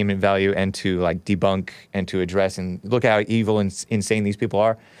entertainment value and to like debunk and to address and look how evil and insane these people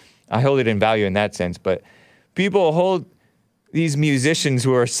are. I hold it in value in that sense. But people hold these musicians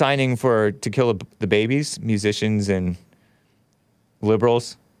who are signing to kill the babies, musicians and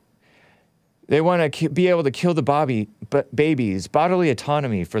liberals. They want to be able to kill the babies, bodily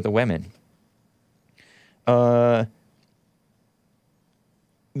autonomy for the women.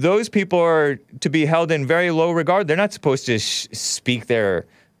 Those people are to be held in very low regard. They're not supposed to speak their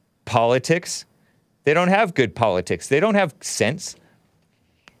politics. They don't have good politics. They don't have sense.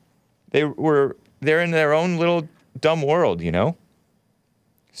 They're in their own little dumb world, you know?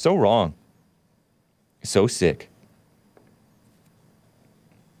 So wrong. So sick.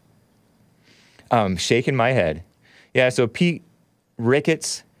 Shaking my head. Yeah, so Pete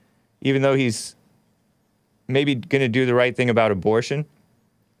Ricketts, even though he's maybe going to do the right thing about abortion,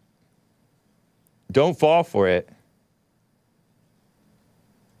 don't fall for it.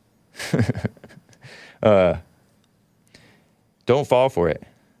 Don't fall for it.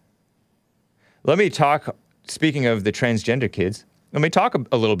 Let me talk, speaking of the transgender kids, let me talk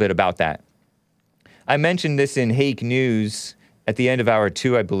a little bit about that. I mentioned this in Hake News at the end of hour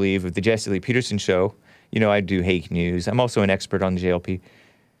 2, I believe, of the Jesse Lee Peterson show. You know, I do Hake News. I'm also an expert on the JLP.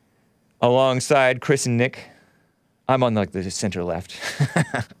 Alongside Chris and Nick. I'm on like the center left.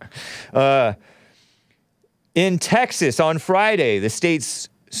 In Texas on Friday, the state's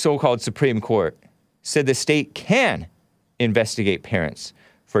so-called Supreme Court said the state can investigate parents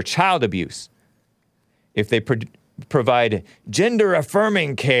for child abuse if they provide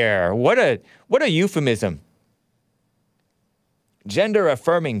gender-affirming care. What a euphemism.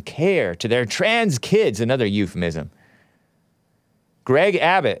 Gender-affirming care to their trans kids, another euphemism. Greg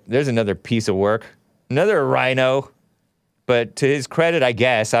Abbott, there's another piece of work, another rhino. But to his credit, I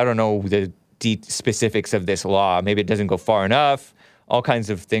guess, I don't know the specifics of this law. Maybe it doesn't go far enough. All kinds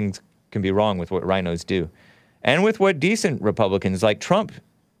of things can be wrong with what rhinos do. And with what decent Republicans like Trump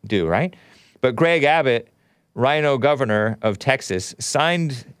do, right? But Greg Abbott, rhino governor of Texas,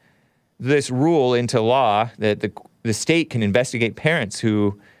 signed this rule into law that the state can investigate parents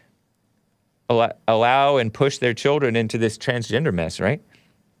who allow and push their children into this transgender mess, right?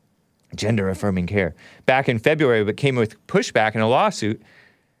 Gender-affirming care. Back in February, but came with pushback in a lawsuit.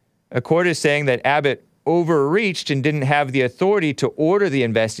 A court is saying that Abbott overreached and didn't have the authority to order the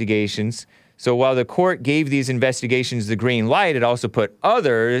investigations. So while the court gave these investigations the green light, it also put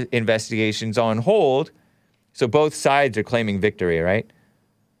other investigations on hold. So both sides are claiming victory, right?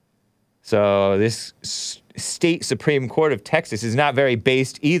 So this state Supreme Court of Texas is not very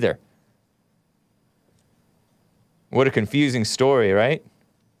based either. What a confusing story, right?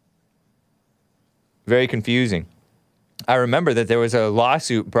 Very confusing. I remember that there was a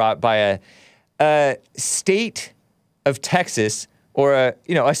lawsuit brought by a state of Texas, or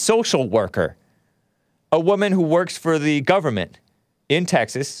a social worker, a woman who works for the government in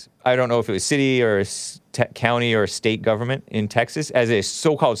Texas. I don't know if it was city or county or state government in Texas, as a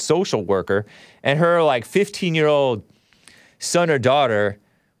so-called social worker, and her 15-year-old son or daughter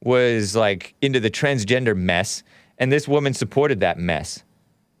was into the transgender mess, and this woman supported that mess.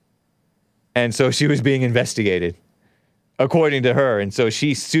 And so she was being investigated, according to her, and so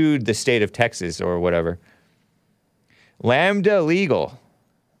she sued the state of Texas or whatever. Lambda Legal.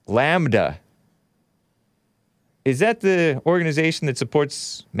 Lambda. Is that the organization that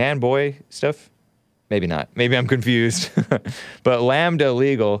supports man-boy stuff? Maybe not. Maybe I'm confused. But Lambda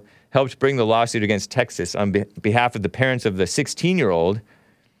Legal helped bring the lawsuit against Texas on behalf of the parents of the 16-year-old,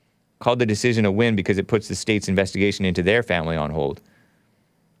 called the decision a win because it puts the state's investigation into their family on hold.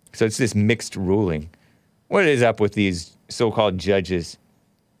 So it's this mixed ruling. What is up with these so-called judges?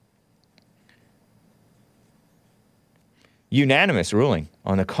 Unanimous ruling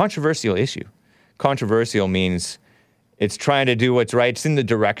on a controversial issue. Controversial means it's trying to do what's right. It's in the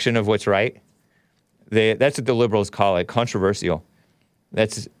direction of what's right. That's what the liberals call it, controversial.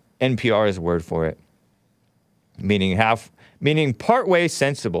 That's NPR's word for it. Meaning partway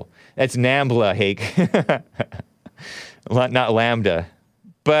sensible. That's NAMBLA, Hake. Not Lambda.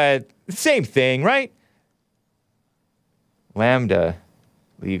 But same thing, right? Lambda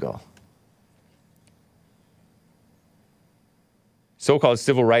Legal. So-called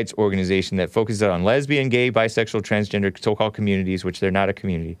civil rights organization that focuses on lesbian, gay, bisexual, transgender, so-called communities, which they're not a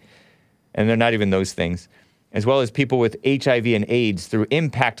community. And they're not even those things. As well as people with HIV and AIDS through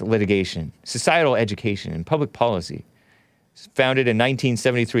impact litigation, societal education, and public policy. It's founded in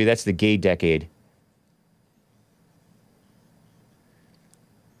 1973. That's the gay decade.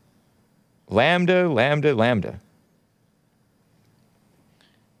 Lambda, Lambda, Lambda.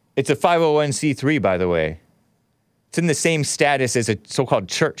 It's a 501c3, by the way. It's in the same status as a so-called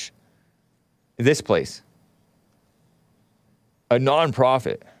church. This place. A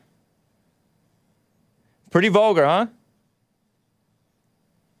nonprofit. Pretty vulgar, huh?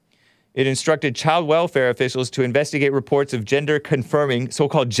 It instructed child welfare officials to investigate reports of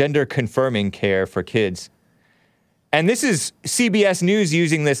so-called gender-confirming care for kids. And this is CBS News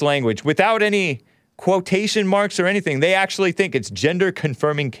using this language without any quotation marks or anything. They actually think it's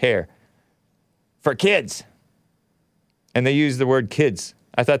gender-confirming care for kids. And they use the word kids.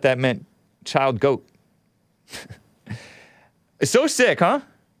 I thought that meant child goat. It's so sick, huh?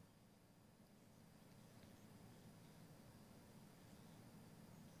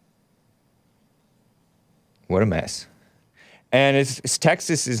 What a mess. And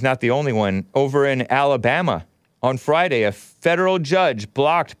Texas is not the only one. Over in Alabama, on Friday, a federal judge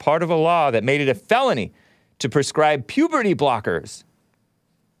blocked part of a law that made it a felony to prescribe puberty blockers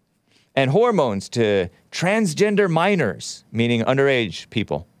and hormones to transgender minors, meaning underage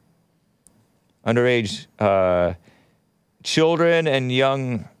people. Underage children and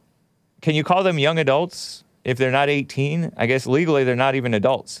young, can you call them young adults if they're not 18? I guess legally they're not even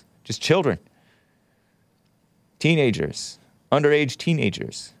adults, just children. Teenagers, underage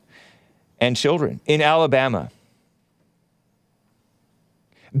teenagers, and children in Alabama.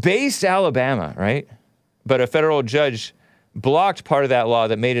 Based Alabama, right? But a federal judge blocked part of that law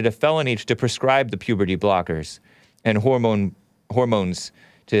that made it a felony to prescribe the puberty blockers and hormones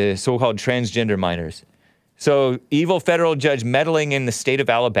to so-called transgender minors. So, evil federal judge meddling in the state of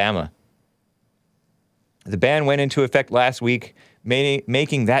Alabama. The ban went into effect last week,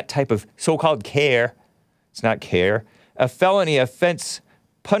 making that type of so-called care, it's not care, a felony offense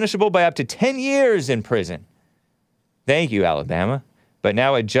punishable by up to 10 years in prison. Thank you, Alabama. But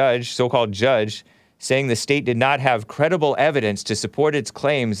now a judge, so-called judge, saying the state did not have credible evidence to support its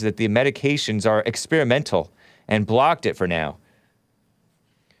claims that the medications are experimental and blocked it for now.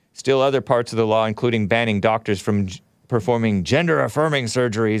 Still other parts of the law, including banning doctors from performing gender-affirming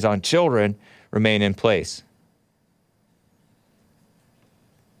surgeries on children, remain in place.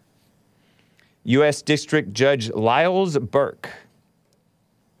 U.S. District Judge Lyles Burke.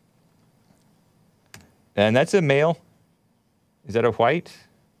 And that's a male. Is that a white?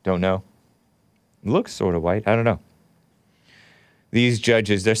 Don't know. Looks sort of white. I don't know. These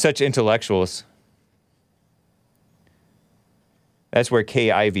judges, they're such intellectuals. That's where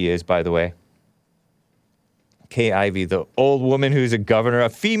Kay Ivey is, by the way. Kay Ivey, the old woman who's a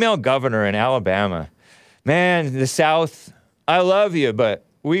female governor in Alabama. Man, the South, I love you, but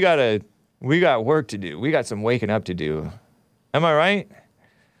we got work to do. We got some waking up to do. Am I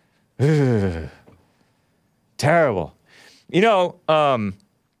right? Terrible. You know,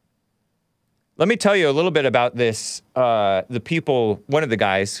 let me tell you a little bit about this. The people, one of the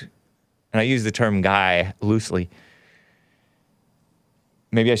guys, and I use the term guy loosely.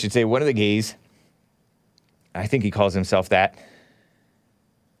 Maybe I should say one of the gays. I think he calls himself that.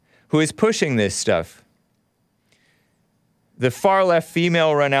 Who is pushing this stuff. The far-left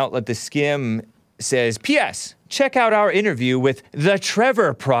female-run outlet, The Skim, says, P.S. Check out our interview with The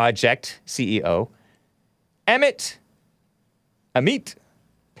Trevor Project CEO, Amit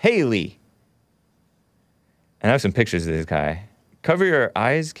Paley. And I have some pictures of this guy. Cover your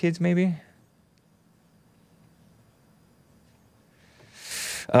eyes, kids, maybe?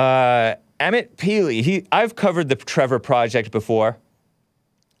 Amit Paley. I've covered The Trevor Project before.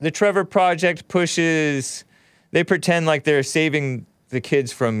 The Trevor Project pushes... They pretend like they're saving the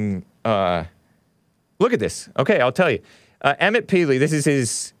kids from... look at this. Okay, I'll tell you. Amit Paley, this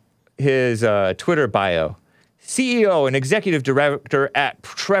is his Twitter bio. CEO and executive director at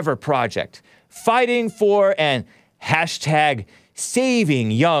Trevor Project. Fighting for and hashtag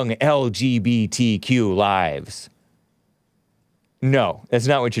saving young LGBTQ lives. No, that's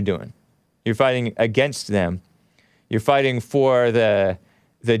not what you're doing. You're fighting against them. You're fighting for the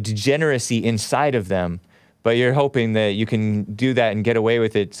degeneracy inside of them, but you're hoping that you can do that and get away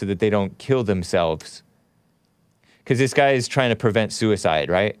with it so that they don't kill themselves. Because this guy is trying to prevent suicide,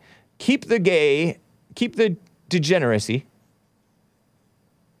 right? Keep the degeneracy,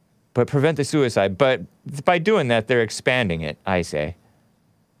 but prevent the suicide. But by doing that, they're expanding it, I say.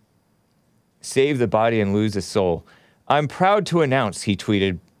 Save the body and lose the soul. I'm proud to announce, he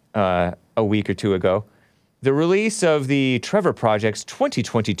tweeted a week or two ago, the release of the Trevor Project's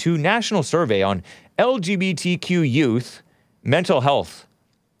 2022 National Survey on LGBTQ youth mental health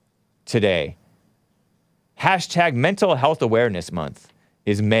today. Hashtag Mental Health Awareness Month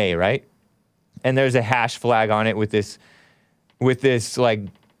is May, right? And there's a hash flag on it with this like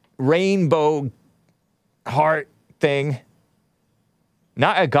rainbow heart thing.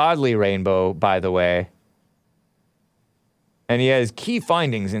 Not a godly rainbow, by the way. And he has key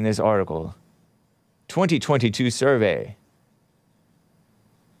findings in this article. 2022 survey.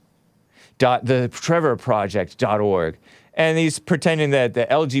 TheTrevorProject.org. And he's pretending that the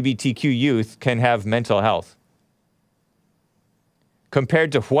LGBTQ youth can have mental health.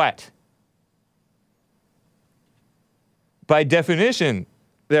 Compared to what? By definition,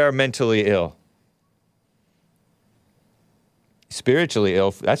 they are mentally ill. Spiritually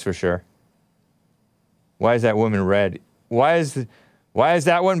ill, that's for sure. Why is that woman red? Why is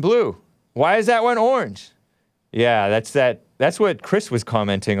that one blue? Why is that one orange? Yeah, that's what Chris was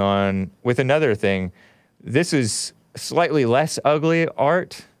commenting on with another thing. This is slightly less ugly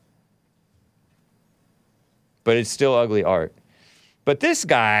art, but it's still ugly art. But this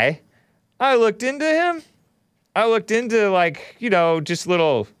guy, I looked into him. I looked into, like, you know, just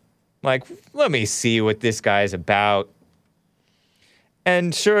little, like, let me see what this guy's about.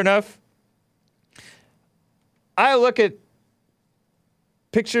 And sure enough, I look at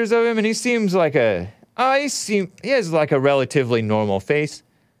pictures of him and he seems like he has like a relatively normal face.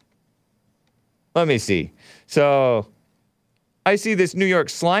 Let me see. So I see this New York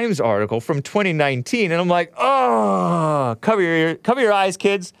Slimes article from 2019 and I'm like, oh, cover your eyes,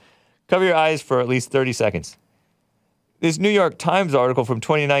 kids. Cover your eyes for at least 30 seconds. This New York Times article from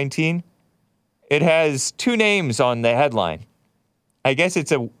 2019, it has two names on the headline. I guess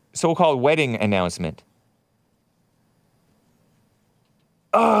it's a so-called wedding announcement.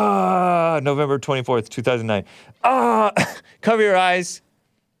 November 24th, 2009. Cover your eyes.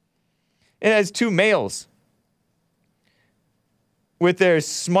 It has two males with their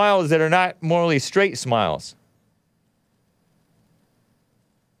smiles that are not morally straight smiles.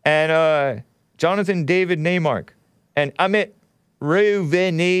 And Jonathan David Neymark and Amit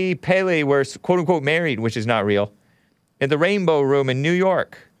Ruveni Pele were quote-unquote married, which is not real, in the Rainbow Room in New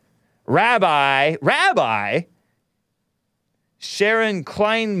York. Rabbi Sharon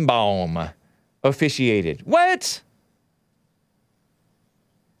Kleinbaum officiated. What?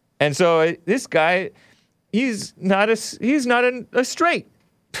 And so this guy, he's not a straight.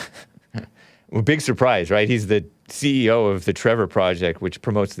 Well, big surprise, right? He's the CEO of the Trevor Project, which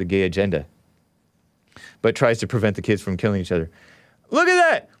promotes the gay agenda, but tries to prevent the kids from killing each other. Look at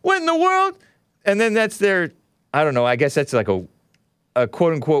that! What in the world? And then that's their, I don't know, I guess that's like a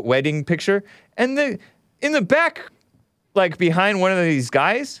quote-unquote wedding picture. And in the back like behind one of these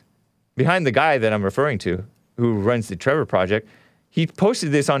guys, behind the guy that I'm referring to, who runs the Trevor Project, he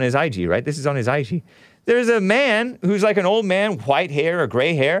posted this on his IG, right? This is on his IG. There's a man who's like an old man, white hair or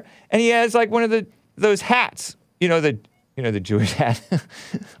gray hair, and he has like one of those hats, the Jewish hat.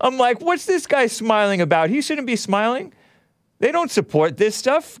 I'm like, what's this guy smiling about? He shouldn't be smiling. They don't support this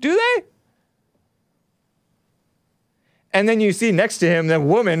stuff, do they? And then you see next to him the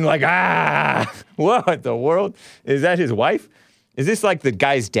woman like, what in the world? Is that his wife? Is this like the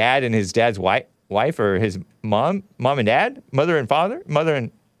guy's dad and his dad's wife or his mom and dad, mother and father, mother and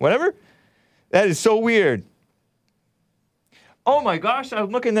whatever? That is so weird. Oh my gosh,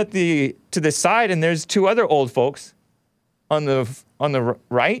 I'm looking at to the side and there's two other old folks on the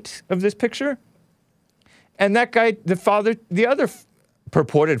right of this picture. And that guy, the father, the other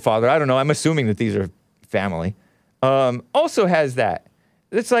purported father, I don't know, I'm assuming that these are family, also has that.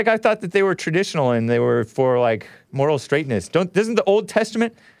 It's like I thought that they were traditional and they were for like moral straightness. Doesn't the Old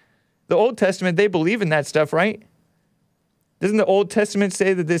Testament, they believe in that stuff, right? Doesn't the Old Testament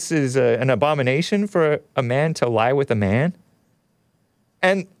say that this is an abomination for a man to lie with a man?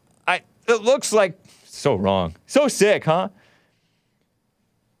 And it looks like so wrong. So sick, huh?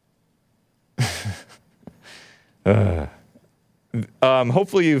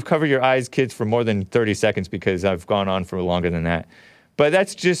 Hopefully you've covered your eyes, kids, for more than 30 seconds because I've gone on for longer than that. But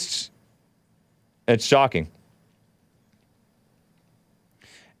it's shocking.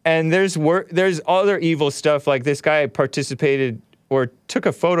 And there's other evil stuff, like this guy participated or took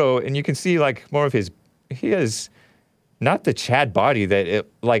a photo, and you can see like more of he has not the Chad body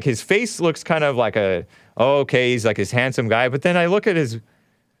like his face looks kind of like he's like this handsome guy, but then I look at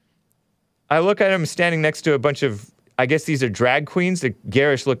him standing next to a bunch of, I guess these are drag queens, the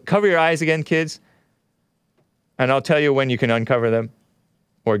garish look. Cover your eyes again, kids, and I'll tell you when you can uncover them.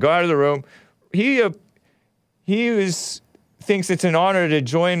 Or go out of the room. He thinks it's an honor to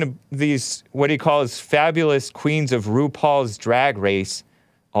join these, what he calls fabulous queens of RuPaul's Drag Race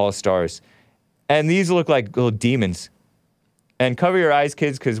All-Stars. And these look like little demons. And cover your eyes,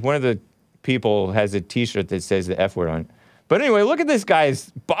 kids, because one of the people has a T-shirt that says the F word on it. But anyway, look at this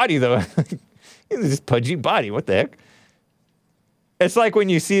guy's body, though. This pudgy body. What the heck? It's like when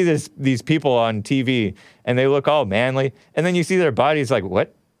you see these people on TV and they look all manly, and then you see their bodies like,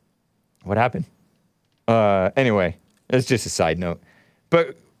 what? What happened? Anyway, it's just a side note.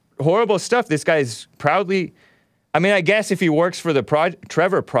 But horrible stuff. This guy's proudly, I guess if he works for the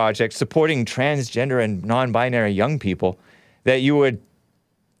Trevor Project supporting transgender and non-binary young people, that you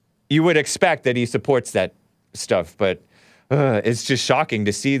would expect that he supports that stuff. But it's just shocking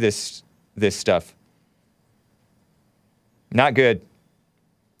to see this stuff. Not good.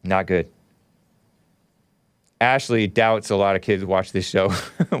 Not good. Ashley doubts a lot of kids watch this show.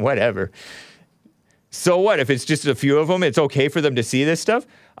 Whatever. So what? If it's just a few of them, it's okay for them to see this stuff?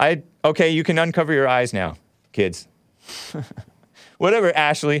 Okay, you can uncover your eyes now, kids. Whatever,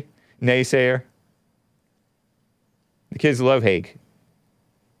 Ashley, naysayer. The kids love Haig.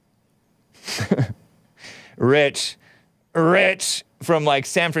 Rich from like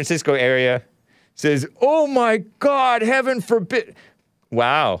San Francisco area says, oh my God, heaven forbid.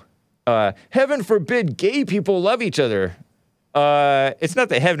 Wow. Heaven forbid gay people love each other. It's not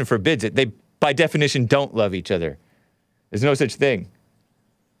that heaven forbids it. They, by definition, don't love each other. There's no such thing.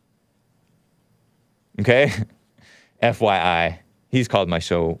 Okay? FYI. He's called my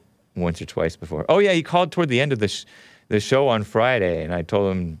show once or twice before. Oh, yeah, he called toward the end of the show on Friday, and I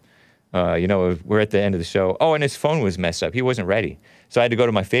told him, we're at the end of the show. Oh, and his phone was messed up. He wasn't ready. So I had to go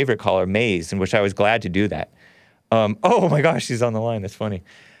to my favorite caller, Maze, in which I was glad to do that. Oh, my gosh, he's on the line. That's funny.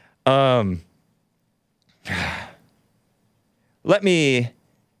 Oh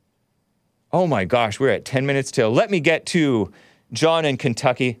my gosh, we're at 10 minutes till. Let me get to John in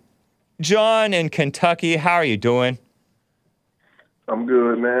Kentucky. John in Kentucky, how are you doing? I'm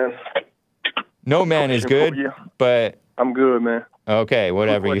good, man. No man is good, but... I'm good, man. Okay,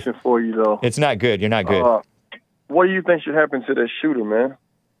 whatever. Question for you, though. It's not good. You're not good. What do you think should happen to that shooter, man?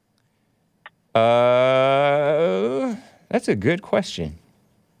 That's a good question.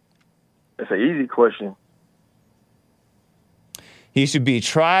 It's an easy question. He should be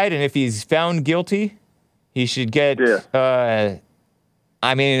tried, and if he's found guilty, he should get,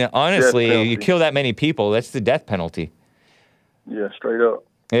 honestly, you kill that many people, that's the death penalty. Yeah, straight up.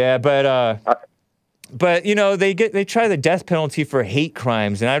 Yeah, but they try the death penalty for hate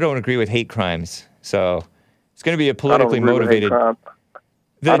crimes, and I don't agree with hate crimes. So it's going to be a politically motivated. I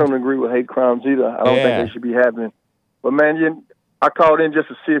don't agree with hate crimes either. I don't think they should be happening. But man, I called in just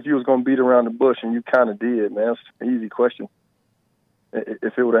to see if you was going to beat around the bush, and you kind of did, man. It's an easy question.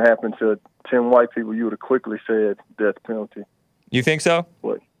 if it would have happened to 10 white people, you would have quickly said death penalty. You think so?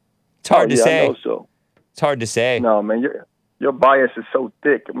 What? It's hard to say. I know so. It's hard to say. No, man, your bias is so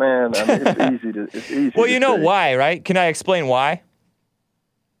thick, man. I mean, it's easy. Well, to you know say. why, right? Can I explain why?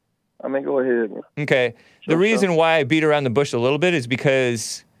 I mean, go ahead. Man. Okay. The reason why I beat around the bush a little bit is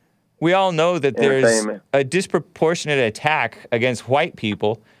because we all know that there's a disproportionate attack against white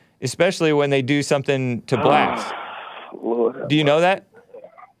people, especially when they do something to blacks. Lord, do you know that?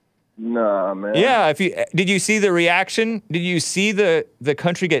 Nah, man. Yeah. Did you see the reaction? Did you see the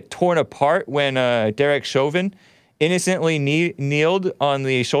country get torn apart when Derek Chauvin innocently kneeled on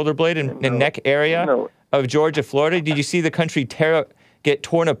the shoulder blade and neck area of Georgia, Florida? Did you see the country get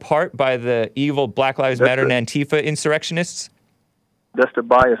torn apart by the evil Black Lives Matter and Antifa insurrectionists? That's the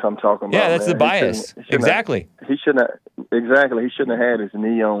bias I'm talking about. Yeah, that's man. the bias. Exactly. He shouldn't have had his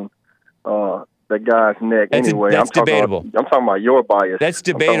knee on that guy's neck anyway. That's debatable. I'm talking about your bias. That's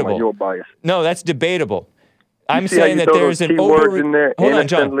debatable. I'm talking about your bias. No, that's debatable. I'm see saying how you that throw there's those an keywords in there, Hold on,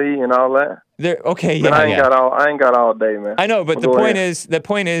 John. innocently and all that. Okay, Man, yeah, I ain't got all day, man. I know, but Well, the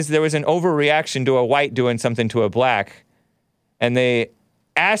point is there was an overreaction to a white doing something to a black, and they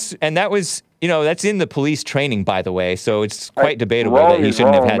asked, and that was, that's in the police training, by the way, so it's quite debatable that he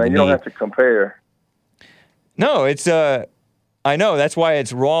shouldn't have had the knee. You don't have to compare. No, it's I know, that's why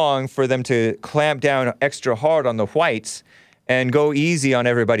it's wrong for them to clamp down extra hard on the whites and go easy on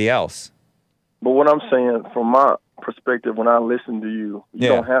everybody else. But what I'm saying, from my perspective, when I listen to you, you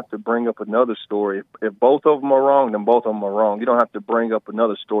don't have to bring up another story. If both of them are wrong, then both of them are wrong. You don't have to bring up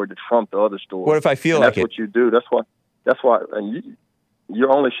another story to trump the other story. What if I feel like it? That's what you do. That's why, and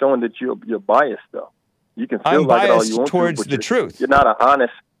you're only showing that you're biased, though. You can feel I'm like it all biased you want towards to, the truth. You're not an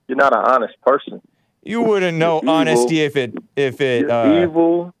honest person. You wouldn't know honesty if it. You're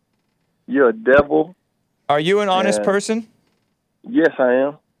evil. You're a devil. Are you an honest person? Yes, I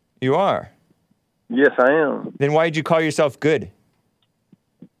am. You are. Yes, I am. Then why did you call yourself good?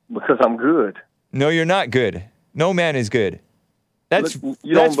 Because I'm good. No, you're not good. No man is good. That's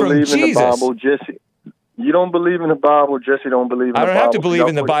you don't believe from in Jesus. the Bible, Jesse. You don't believe in the Bible. Jesse don't believe in the Bible. I don't have to believe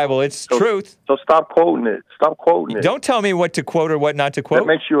in the Bible. It's truth. So stop quoting it. Stop quoting it. Don't tell me what to quote or what not to quote. That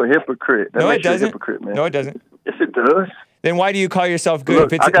makes you a hypocrite. No, it doesn't. You a hypocrite, man. No, it doesn't. Yes, it does. Then why do you call yourself good? Look,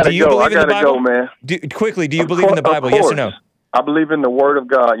 if it's, I gotta do you go. believe I in the gotta Bible? go, man. Quickly, do you believe in the Bible? Yes or no? I believe in the Word of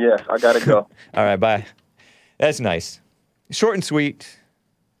God. Yes, I gotta go. All right, bye. That's nice. Short and sweet.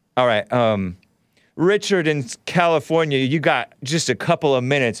 All right. Richard in California, you got just a couple of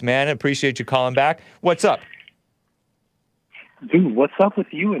minutes, man. I appreciate you calling back. What's up? Dude, what's up with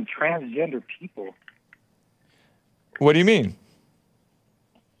you and transgender people? What do you mean?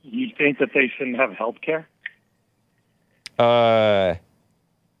 You think that they shouldn't have health care?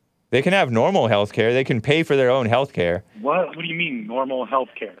 They can have normal health care. They can pay for their own health care. What do you mean, normal health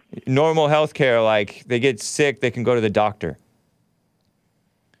care? Normal health care, like they get sick, they can go to the doctor.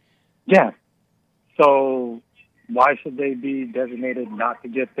 Yeah. So why should they be designated not to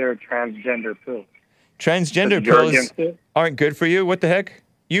get their transgender pills? Transgender pills aren't good for you? What the heck?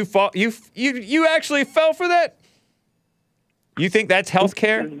 You actually fell for that? You think that's health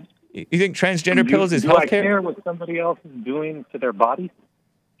care? You think transgender pills is health care? Do I care what somebody else is doing to their body?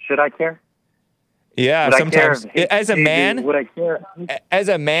 Should I care? Yeah, would sometimes. As a man, would I care? As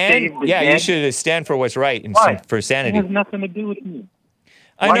a man, yeah, you should stand for what's right and for sanity. It has nothing to do with me.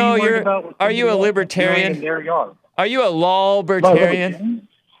 I know you're. Are you a libertarian? Are you a lawbertarian?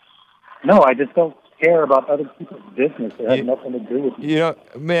 No, I just don't care about other people's business. It has nothing to do with me. You know,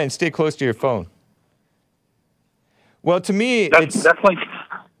 man, stay close to your phone. Well, to me, that's like.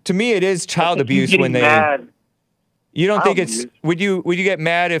 To me, it is child abuse when they. Mad. You don't think it's? Would you get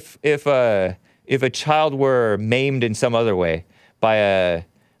mad if a child were maimed in some other way by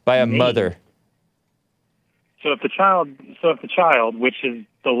a mother? So if the child, which is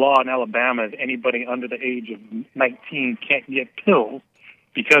the law in Alabama, is anybody under the age of 19 can't get pills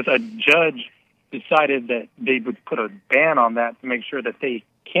because a judge decided that they would put a ban on that to make sure that they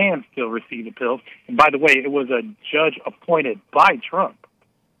can still receive the pills. And by the way, it was a judge appointed by Trump,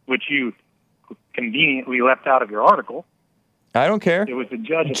 which you conveniently left out of your article. I don't care. It was a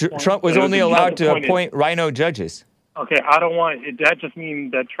judge. Trump was only allowed to appoint rhino judges. Okay, I don't want that. Just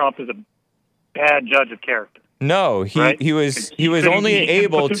means that Trump is a bad judge of character. No, he was only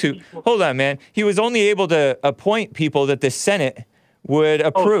able to hold on, man. He was only able to appoint people that the Senate would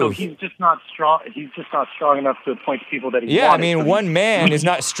approve. Oh, so he's just not strong. He's just not strong enough to appoint people that he wanted. I mean, one man is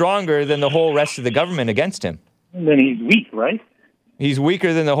not stronger than the whole rest of the government against him. Then he's weak, right? He's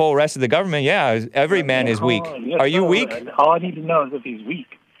weaker than the whole rest of the government. Yeah, every man is weak. Yes, Are you weak? All I need to know is if he's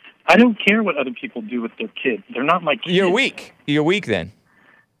weak. I don't care what other people do with their kids. They're not my kids. You're weak. You're weak then.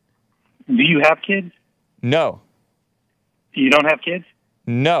 Do you have kids? No. You don't have kids?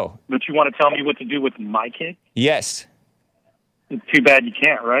 No. But you want to tell me what to do with my kids? Yes. It's too bad you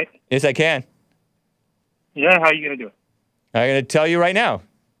can't, right? Yes, I can. Yeah, how are you going to do it? I'm going to tell you right now.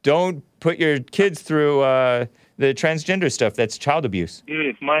 Don't put your kids through the transgender stuff. That's child abuse.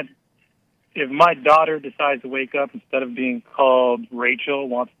 Dude, if my daughter decides to wake up instead of being called Rachel,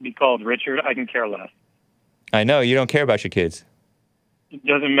 wants to be called Richard, I can care less. I know. You don't care about your kids. It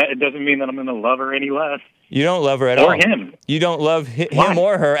doesn't mean that I'm going to love her any less. You don't love her at all. Or him. You don't love him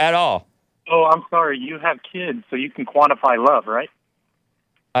or her at all. Oh, I'm sorry. You have kids, so you can quantify love, right?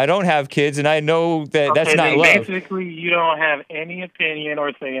 I don't have kids, and I know that that's not love. Basically, you don't have any opinion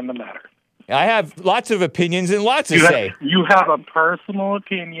or say in the matter. I have lots of opinions and lots to say. You have a personal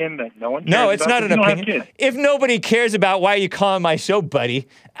opinion that no one cares about. No, it's not an opinion. If nobody cares about why you call on my show, buddy.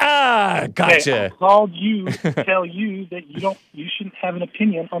 Ah, gotcha. Okay, I called you to tell you that you shouldn't have an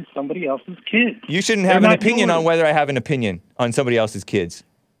opinion on somebody else's kids. You shouldn't have an opinion on whether I have an opinion on somebody else's kids.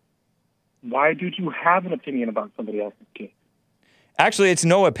 Why did you have an opinion about somebody else's kids? Actually, it's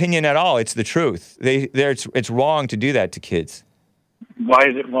no opinion at all. It's the truth. It's wrong to do that to kids. Why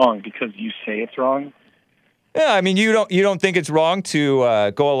is it wrong? Because you say it's wrong? Yeah, I mean, you don't think it's wrong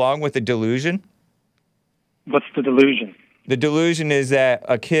to go along with the delusion? What's the delusion? The delusion is that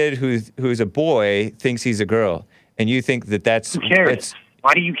a kid who's a boy thinks he's a girl, and you think that's... Who cares?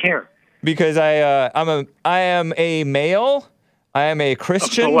 Why do you care? Because I am a male. I am a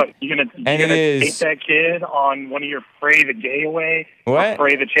Christian. So what? You're gonna take that kid on one of your pray the gay away? What? Or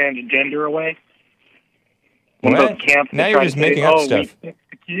pray the transgender away? What? One of those camps Now you're just making up stuff. We fix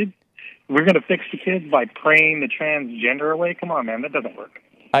the kids? We're going to fix the kids by praying the transgender away? Come on, man. That doesn't work.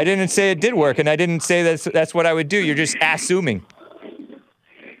 I didn't say it did work, and I didn't say that's what I would do. You're just assuming.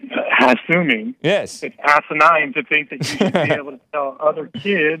 Assuming? Yes. It's asinine to think that you should be able to tell other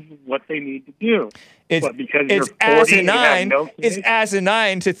kids what they need to do. It's you're 40 asinine. and you have no kids? It's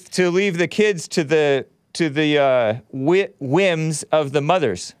asinine to leave the kids to the whims of the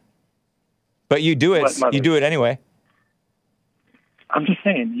mothers. But you do it. You do it anyway. I'm just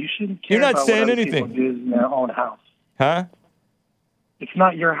saying, you shouldn't care You're not about saying what other anything. people do in their own house. Huh? It's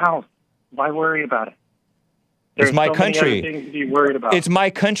not your house. Why worry about it? It's my country. Many other things to be worried about. It's my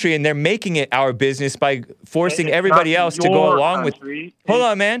country, and they're making it our business by forcing everybody else to go along with. Hold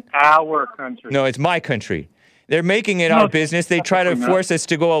on, man. Our country. No, it's my country. They're making it our business. They try to force us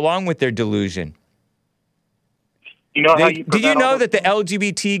to go along with their delusion. You know how you do you know that the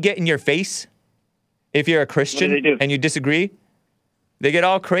LGBT get in your face if you're a Christian and you disagree? They get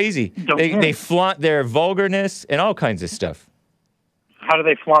all crazy. They flaunt their vulgarness and all kinds of stuff. How do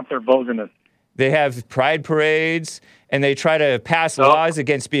they flaunt their vulgarness? They have pride parades, and they try to pass laws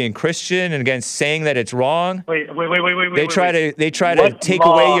against being Christian and against saying that it's wrong. Wait. They try to take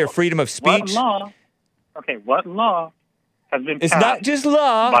away your freedom of speech. What law? Okay, what law has been passed? It's not just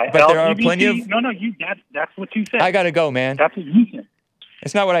law, by but LGBT? there are plenty of... No, that's what you said. I gotta go, man. That's what you said.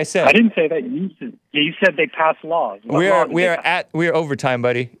 It's not what I said. I didn't say that. You said. Yeah, you said they passed laws. We're overtime,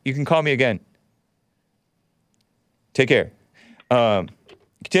 buddy. You can call me again. Take care.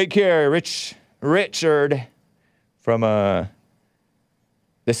 Take care, Richard, from the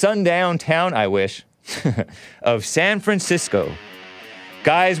sundown town, I wish, of San Francisco.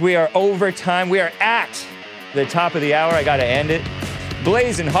 Guys, we are overtime. We are at the top of the hour. I got to end it.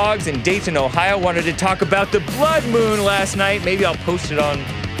 Blazing Hogs in Dayton, Ohio wanted to talk about the blood moon last night. Maybe I'll post it on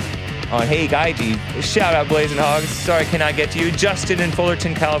Hake IG. Shout out Blazing Hogs. Sorry I cannot get to you. Justin in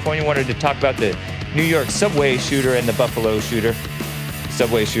Fullerton, California wanted to talk about the New York subway shooter and the Buffalo shooter. The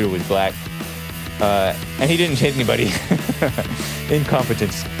subway shooter was black. And he didn't hit anybody.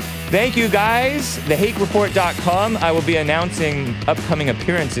 Incompetence. Thank you, guys. TheHakeReport.com. I will be announcing upcoming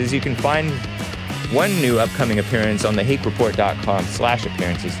appearances. You can find one new upcoming appearance on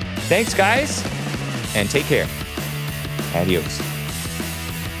TheHakeReport.com/appearances. Thanks, guys, and take care. Adios.